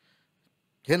يعني.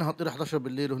 هنا هتطير 11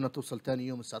 بالليل، وهنا توصل تاني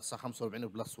يوم الساعه 9:45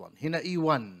 بلس 1. هنا اي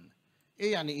 1.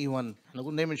 ايه يعني اي 1؟ احنا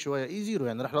قلنا من شويه اي 0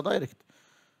 يعني رحله دايركت،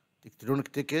 الكترونيك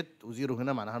تيكت، وزيرو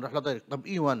هنا معناها هنروح لدايركت. طب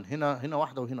اي 1 هنا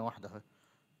واحده وهنا واحده اهي.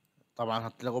 طبعا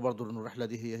هتلاقوا برضو ان الرحله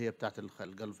دي هي بتاعت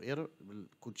الجلف اير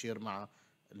بالكود شير مع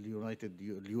اليونايتد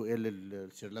اليو ال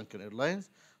السريلانكان ايرلاينز.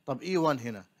 طب اي 1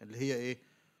 هنا اللي هي ايه؟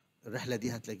 الرحله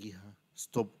دي هتلاقيها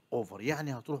ستوب اوفر،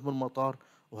 يعني هتروح من المطار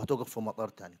وهتوقف في مطار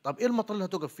تاني. طب ايه المطار اللي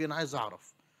هتوقف فيه؟ انا عايز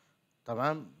اعرف.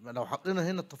 تمام. لو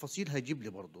حطينا هنا التفاصيل هيجيب لي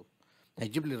برضو،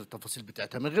 هيجيب لي التفاصيل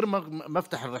بتاعتها من غير ما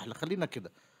افتح الرحله. خلينا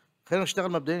كده، خلينا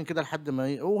نشتغل مبدئيا كده لحد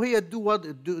ما وهي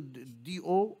الدي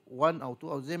او 1 او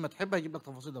 2 او زي ما تحب، هيجيب لك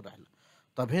تفاصيل الرحله.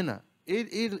 طب هنا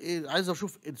إيه عايز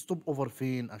اشوف الستوب اوفر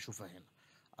فين؟ اشوفها هنا.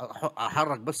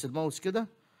 احرك بس الماوس كده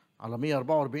على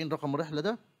 144 رقم الرحله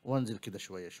ده، وانزل كده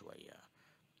شويه شويه.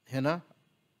 هنا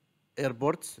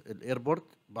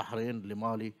الايربورت بحرين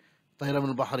لمالي، طايره من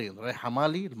البحرين رايحه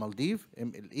مالي المالديف ام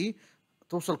ال اي،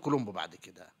 توصل كولومبو بعد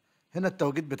كده. هنا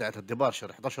التوقيت بتاعت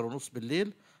الديبارشر 11 ونص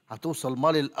بالليل، هتوصل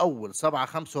مالي الاول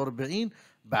 7:45،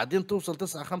 بعدين توصل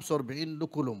 9:45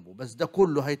 لكولومبو. بس ده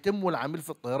كله هيتم والعميل في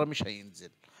الطياره مش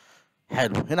هينزل.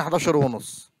 حلو. هنا 11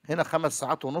 ونص، هنا 5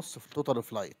 ساعات ونص في التوتال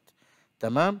فلايت.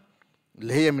 تمام.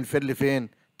 اللي هي من فين لفين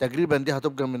تقريبا؟ دي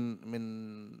هتبقى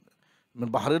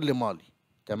من بحرين لمالي.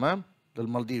 تمام،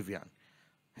 للمالديف يعني.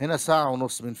 هنا ساعة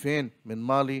ونص من فين؟ من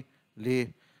مالي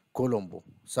لكولومبو،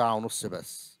 ساعة ونص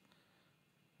بس.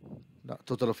 لا،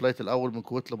 توتال فلايت الأول من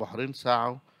الكويت لبحرين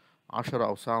ساعة 10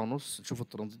 أو ساعة ونص. نشوف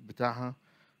الترانزيت بتاعها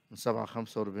من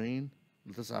 7:45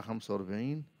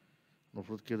 ل9:45،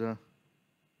 المفروض كده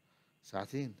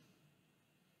ساعتين.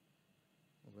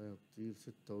 والله كتير.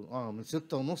 من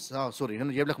 6:30. سوري،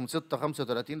 هنا جايب لك من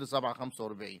 6:35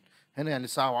 ل7:45. هنا يعني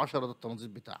ساعة و10 ده الترانزيت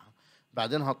بتاعها.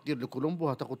 بعدين هتطير لكولومبو،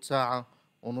 هتاخد ساعة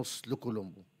ونص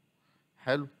لكولومبو.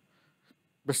 حلو.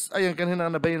 بس ايا كان، هنا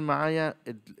انا باين معايا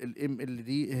الام اللي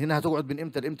دي هنا هتقعد من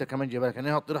امتى لامتى كمان جايبها لك. يعني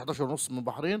هي هتطير 11 ونص من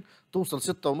البحرين، توصل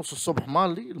 6 ونص الصبح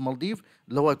مالي المالديف،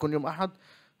 اللي هو هيكون يوم احد.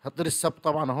 هتطير السبت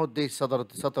طبعا اهو، دي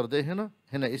ساتر دي. هنا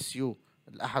اشيو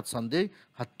الاحد ساندي.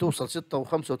 هتوصل 6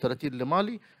 و35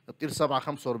 لمالي، تطير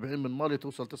 7:45 من مالي،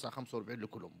 توصل 9:45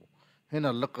 لكولومبو. هنا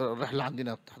الرحله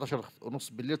عندنا 11 ونص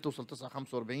بالليل، توصل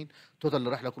 9:45. توتال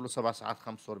الرحله كله 7 ساعات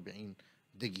 45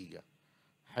 دقيقه.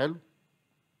 حلو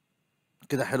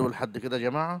كده. حلو لحد كده يا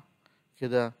جماعة.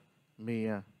 كده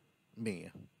 100.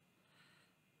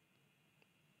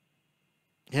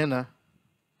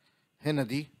 هنا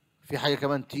دي في حاجة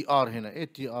كمان تي ار. هنا ايه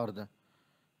التي ار ده؟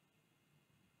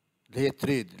 اللي هي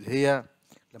تريد، اللي هي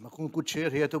لما يكون كود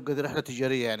شير هي تبقى دي رحلة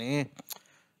تجارية. يعني ايه؟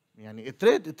 يعني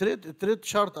تريد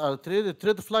شارت،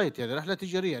 تريد فلايت، يعني رحلة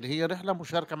تجارية، يعني هي رحلة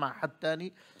مشاركة مع حد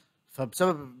تاني.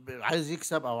 فبسبب عايز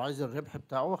يكسب او عايز الربح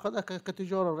بتاعه، خدها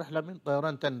كتجارة. رحلة من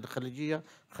طيران تاني الخليجية،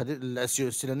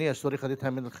 السودانية سوري، خدتها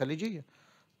من الخليجية.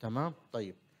 تمام.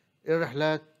 طيب، ايه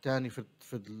الرحلات تاني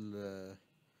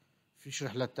فيش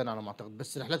رحلات تانية على ما اعتقد.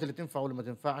 بس الرحلات اللي تنفع واللي ما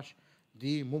تنفعش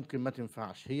دي ممكن ما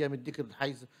تنفعش. هي مديك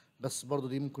الحيز، بس برضو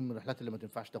دي ممكن من الرحلات اللي ما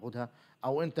تنفعش تاخدها.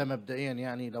 او انت مبدئيا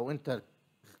يعني لو انت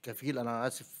كفيل، انا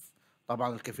اسف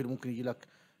طبعا الكفيل ممكن يجي لك،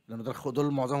 لان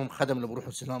دول معظمهم خدم اللي بيروحوا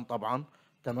السنان طبعا.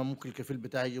 تمام. ممكن الكفيل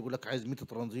بتاعي يجي يقول لك عايز 100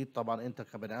 ترانزيت. طبعا انت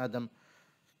كبني ادم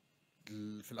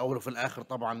في الاول وفي الاخر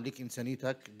طبعا ليك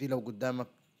انسانيتك. دي لو قدامك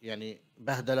يعني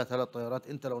بهدله 3 طيارات،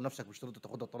 انت لو نفسك مش تقدر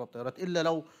تاخدها 3 طيارات الا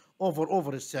لو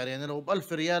اوفر السعر. يعني لو ب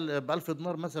 1000 ريال، ب 1000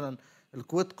 دينار مثلا،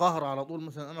 الكويت قاهره على طول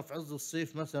مثلا، انا في عز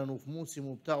الصيف مثلا وفي موسم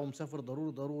وبتاع ومسافر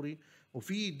ضروري،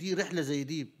 وفي دي رحله زي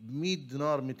دي ب 100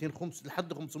 دينار 200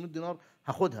 لحد 500 دينار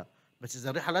هاخدها. بس اذا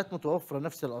الرحلات متوفره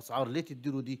نفس الاسعار، ليه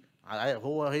تديله دي؟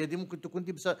 هي دي ممكن تكون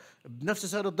دي بنفس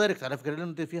سعر الدايركت على فكره،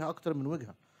 لان دي فيها اكتر من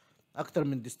وجهه، اكتر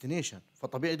من ديستنيشن.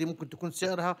 فطبيعي دي ممكن تكون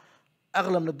سعرها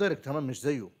اغلى من الدايركت. تمام، مش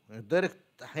زيه. يعني الدايركت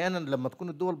احيانا لما تكون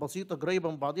الدول بسيطه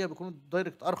قريبه من بعضيها بيكون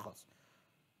الدايركت ارخص،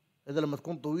 اذا لما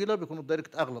تكون طويله بيكون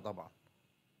الدايركت اغلى طبعا.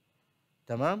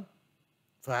 تمام.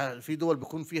 ففي دول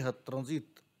بيكون فيها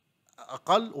الترانزيت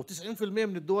اقل، و90%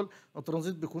 من الدول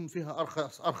الترانزيت بيكون فيها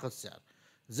ارخص سعر.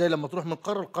 زي لما تروح من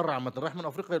قاره لقاره عامه، رايح من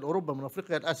افريقيا لاوروبا، من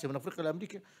افريقيا لاسيا، من افريقيا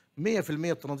لامريكا،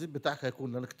 100% الترانزيت بتاعك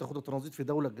هيكون لانك تاخد الترانزيت في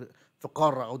دوله في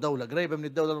قاره او دوله قريبه من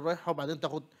الدوله اللي رايحها، وبعدين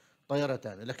تاخد طياره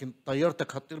تانية. لكن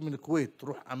طيارتك هتطير من الكويت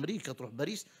تروح امريكا، تروح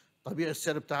باريس، طبيعي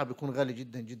السعر بتاعها بيكون غالي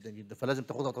جدا جدا جدا. فلازم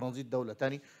تاخدها ترانزيت دوله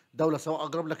تاني، دوله سواء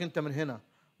اقرب لك انت من هنا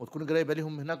وتكون قريبه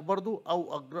لهم هناك برضو،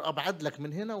 او ابعد لك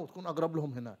من هنا وتكون اقرب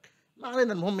لهم هناك. ما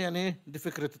علينا. المهم يعني ايه، دي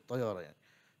فكره الطياره يعني.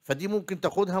 فدي ممكن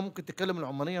تاخدها، ممكن تتكلم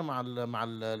العمانيه مع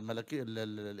الملكيه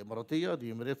الاماراتيه،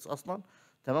 دي اميريتس اصلا.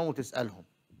 تمام. وتسالهم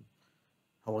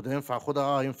هو ده ينفع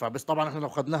اخدها؟ ينفع. بس طبعا احنا لو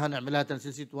خدناها نعملها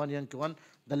تنسيق 1 يانك 1،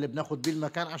 ده اللي بناخد بيه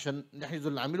المكان عشان نحجز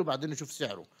اللي عامله، وبعدين نشوف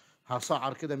سعره.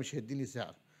 هسعر كده مش هيديني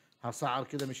سعر، هسعر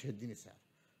كده مش هيديني سعر،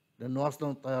 لانه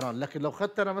اصلا الطيران. لكن لو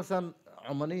خدت انا مثلا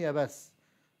عمانيه بس،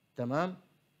 تمام،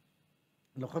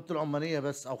 لو خدت العمانيه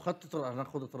بس او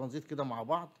هناخد الترانزيت كده مع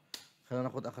بعض. خلينا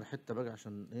ناخد اخر حته بقى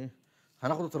عشان ايه.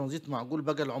 هناخد الترانزيت معقول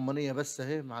بقى. العمانيه بس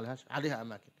اهي، ما عليهاش عليها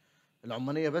اماكن.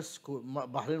 العمانيه بس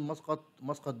بحرين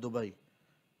مسقط دبي،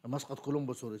 مسقط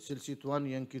كولومبو سوري، سيلسيت 1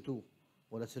 يانكي 2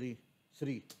 ولا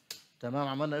 3. تمام.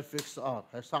 عملنا اف اكس ار،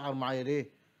 هيسعر معايا ليه؟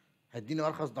 هيديني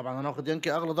ارخص. طبعا انا واخد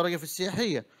يانكي اغلى درجه في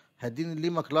السياحيه، هيديني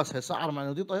الليما كلاس، هيسعر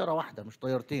معايا. دي طياره واحده مش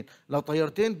طيارتين. لو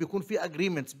طيارتين بيكون في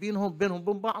اجريمنتس بينهم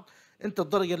وبين بعض، انت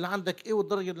الدرجه اللي عندك ايه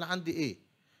والدرجه اللي عندي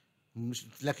ايه.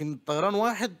 مش لكن طيران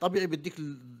واحد طبيعي بيديك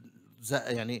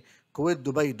يعني كويت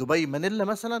دبي مانيلا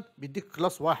مثلا بيديك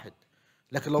كلاس واحد.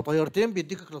 لكن لو طيارتين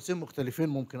بيديك كلاسين مختلفين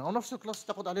ممكن، او نفس الكلاس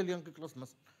تاخد عليه اليانكي كلاس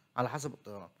مثلا، على حسب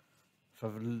الطيران.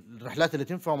 فالرحلات اللي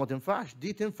تنفع وما تنفعش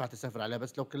دي تنفع تسافر عليها،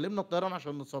 بس لو كلمنا الطيران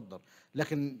عشان نصدر.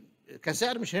 لكن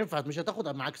كسعر مش هينفع، مش هتاخد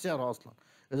معاك سعر اصلا.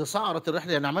 اذا سعرت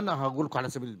الرحله يعني عملنا، هقول لكم على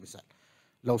سبيل المثال،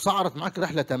 لو سعرت معاك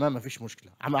رحله تمام مفيش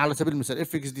مشكله. على سبيل المثال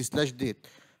اف اكس دي سلاش ديت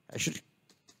 20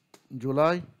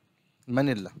 جولاي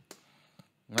مانيلا،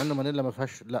 مع انه مانيلا ما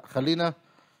فيهاش، لا خلينا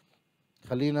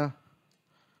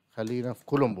في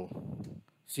كولومبو،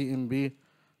 سي ام بي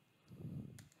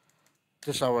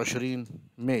 29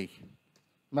 ماي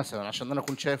مثلا، عشان انا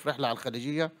كنت شايف رحله على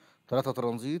الخليجيه 3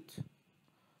 ترانزيت.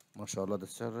 ما شاء الله، ده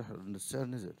السعر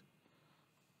نزل.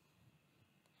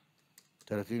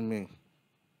 30 ماي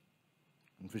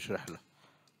مفيش رحله.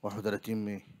 31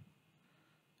 ماي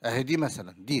اهي دي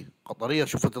مثلا، دي قطريه،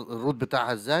 شوفت الروت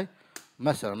بتاعها ازاي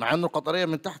مثلا، مع انه القطريه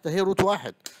من تحت هي روت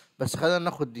واحد، بس خلينا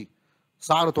ناخد دي.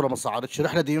 صعدت ولا ما صعدتش؟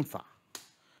 الرحله دي ينفع،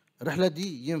 الرحله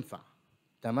دي ينفع،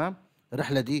 تمام.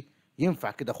 الرحله دي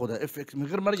ينفع كده اخدها اف اكس من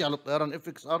غير ما ارجع للطيران، اف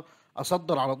اكس ار،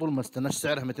 اصدر على طول، ما استناش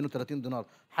سعرها 230 دينار،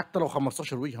 حتى لو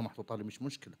 15 وجهه محطوطه لي مش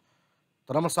مشكله،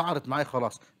 طالما سعرت معايا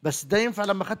خلاص. بس ده ينفع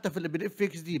لما خدتها في بالاف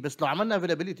اكس دي. بس لو عملنا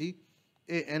افيلابيلتي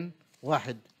اي ان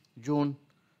 1 جون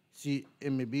سي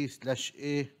ام بي سلاش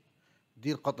اي،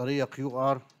 دي القطريه كيو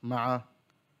ار مع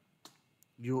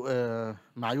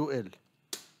مع يو ال،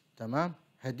 تمام.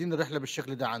 هيديني الرحله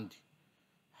بالشكل ده عندي.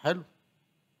 حلو،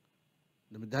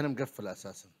 ده مديهاني مقفل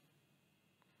اساسا.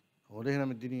 هو ليه هنا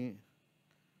مديني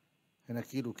هنا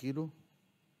كيلو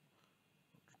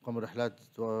رقم الرحلات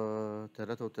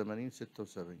 83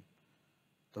 76؟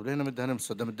 طب ليه هنا مديهاني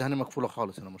ده مديهاني مقفوله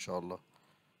خالص هنا ما شاء الله.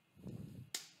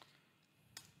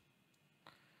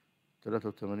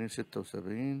 83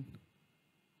 76.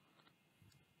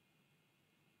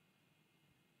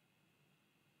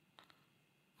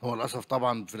 هو للاسف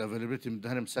طبعا في الافيلابيلتي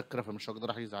مديهاني مسكره، فمش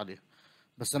هقدر احجز عليها.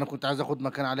 بس انا كنت عايز اخد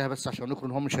مكان عليها بس عشان نكون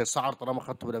ان هو مش هيسعر طالما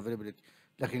خدته بالافيلابيلتي،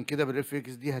 لكن كده بالاف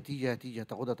اكس دي هتيجي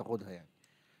هتاخدها يعني،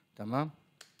 تمام.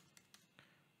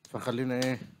 فخلينا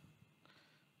ايه،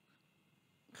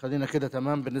 خلينا كده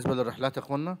تمام. بالنسبه للرحلات يا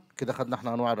اخوانا كده خدنا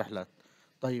احنا انواع الرحلات.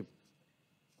 طيب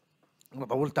انا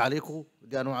طولت عليكم،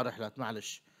 دي انواع الرحلات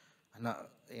معلش.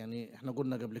 احنا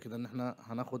قلنا قبل كده ان احنا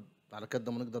هناخد على قد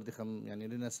ما نقدر دي يعني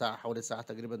لنا ساعه، حوالي ساعه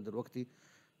تقريبا دلوقتي،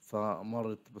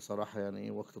 فمرت بصراحه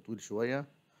يعني وقت طويل شويه.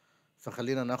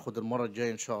 فخلينا ناخد المره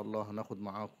الجايه ان شاء الله، هناخد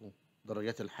معاكم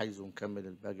درجات الحيز ونكمل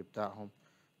الباقي بتاعهم،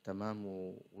 تمام.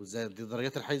 وازاي دي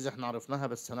درجات الحيز احنا عرفناها،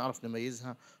 بس هنعرف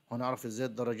نميزها، وهنعرف ازاي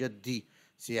الدرجات دي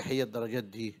سياحيه، الدرجات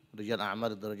دي رجال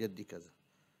اعمال، الدرجات دي كذا.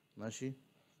 ماشي،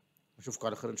 نشوفكم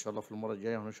على خير ان شاء الله في المره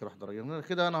الجايه، وهنشرح درجات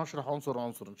كده. انا هشرح عنصر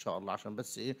عنصر ان شاء الله، عشان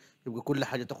بس ايه، يبقى كل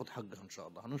حاجه تاخد حقها ان شاء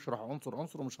الله. هنشرح عنصر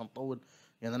عنصر ومش هنطول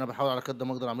يعني. انا بحاول على قد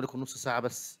ما اقدر اعمل لكم نص ساعه،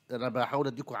 بس انا بحاول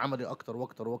اديكم عملي اكتر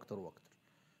واكتر واكتر واكتر،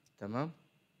 تمام.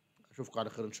 اشوفكم على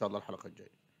خير ان شاء الله الحلقه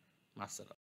الجايه. مع السلامه.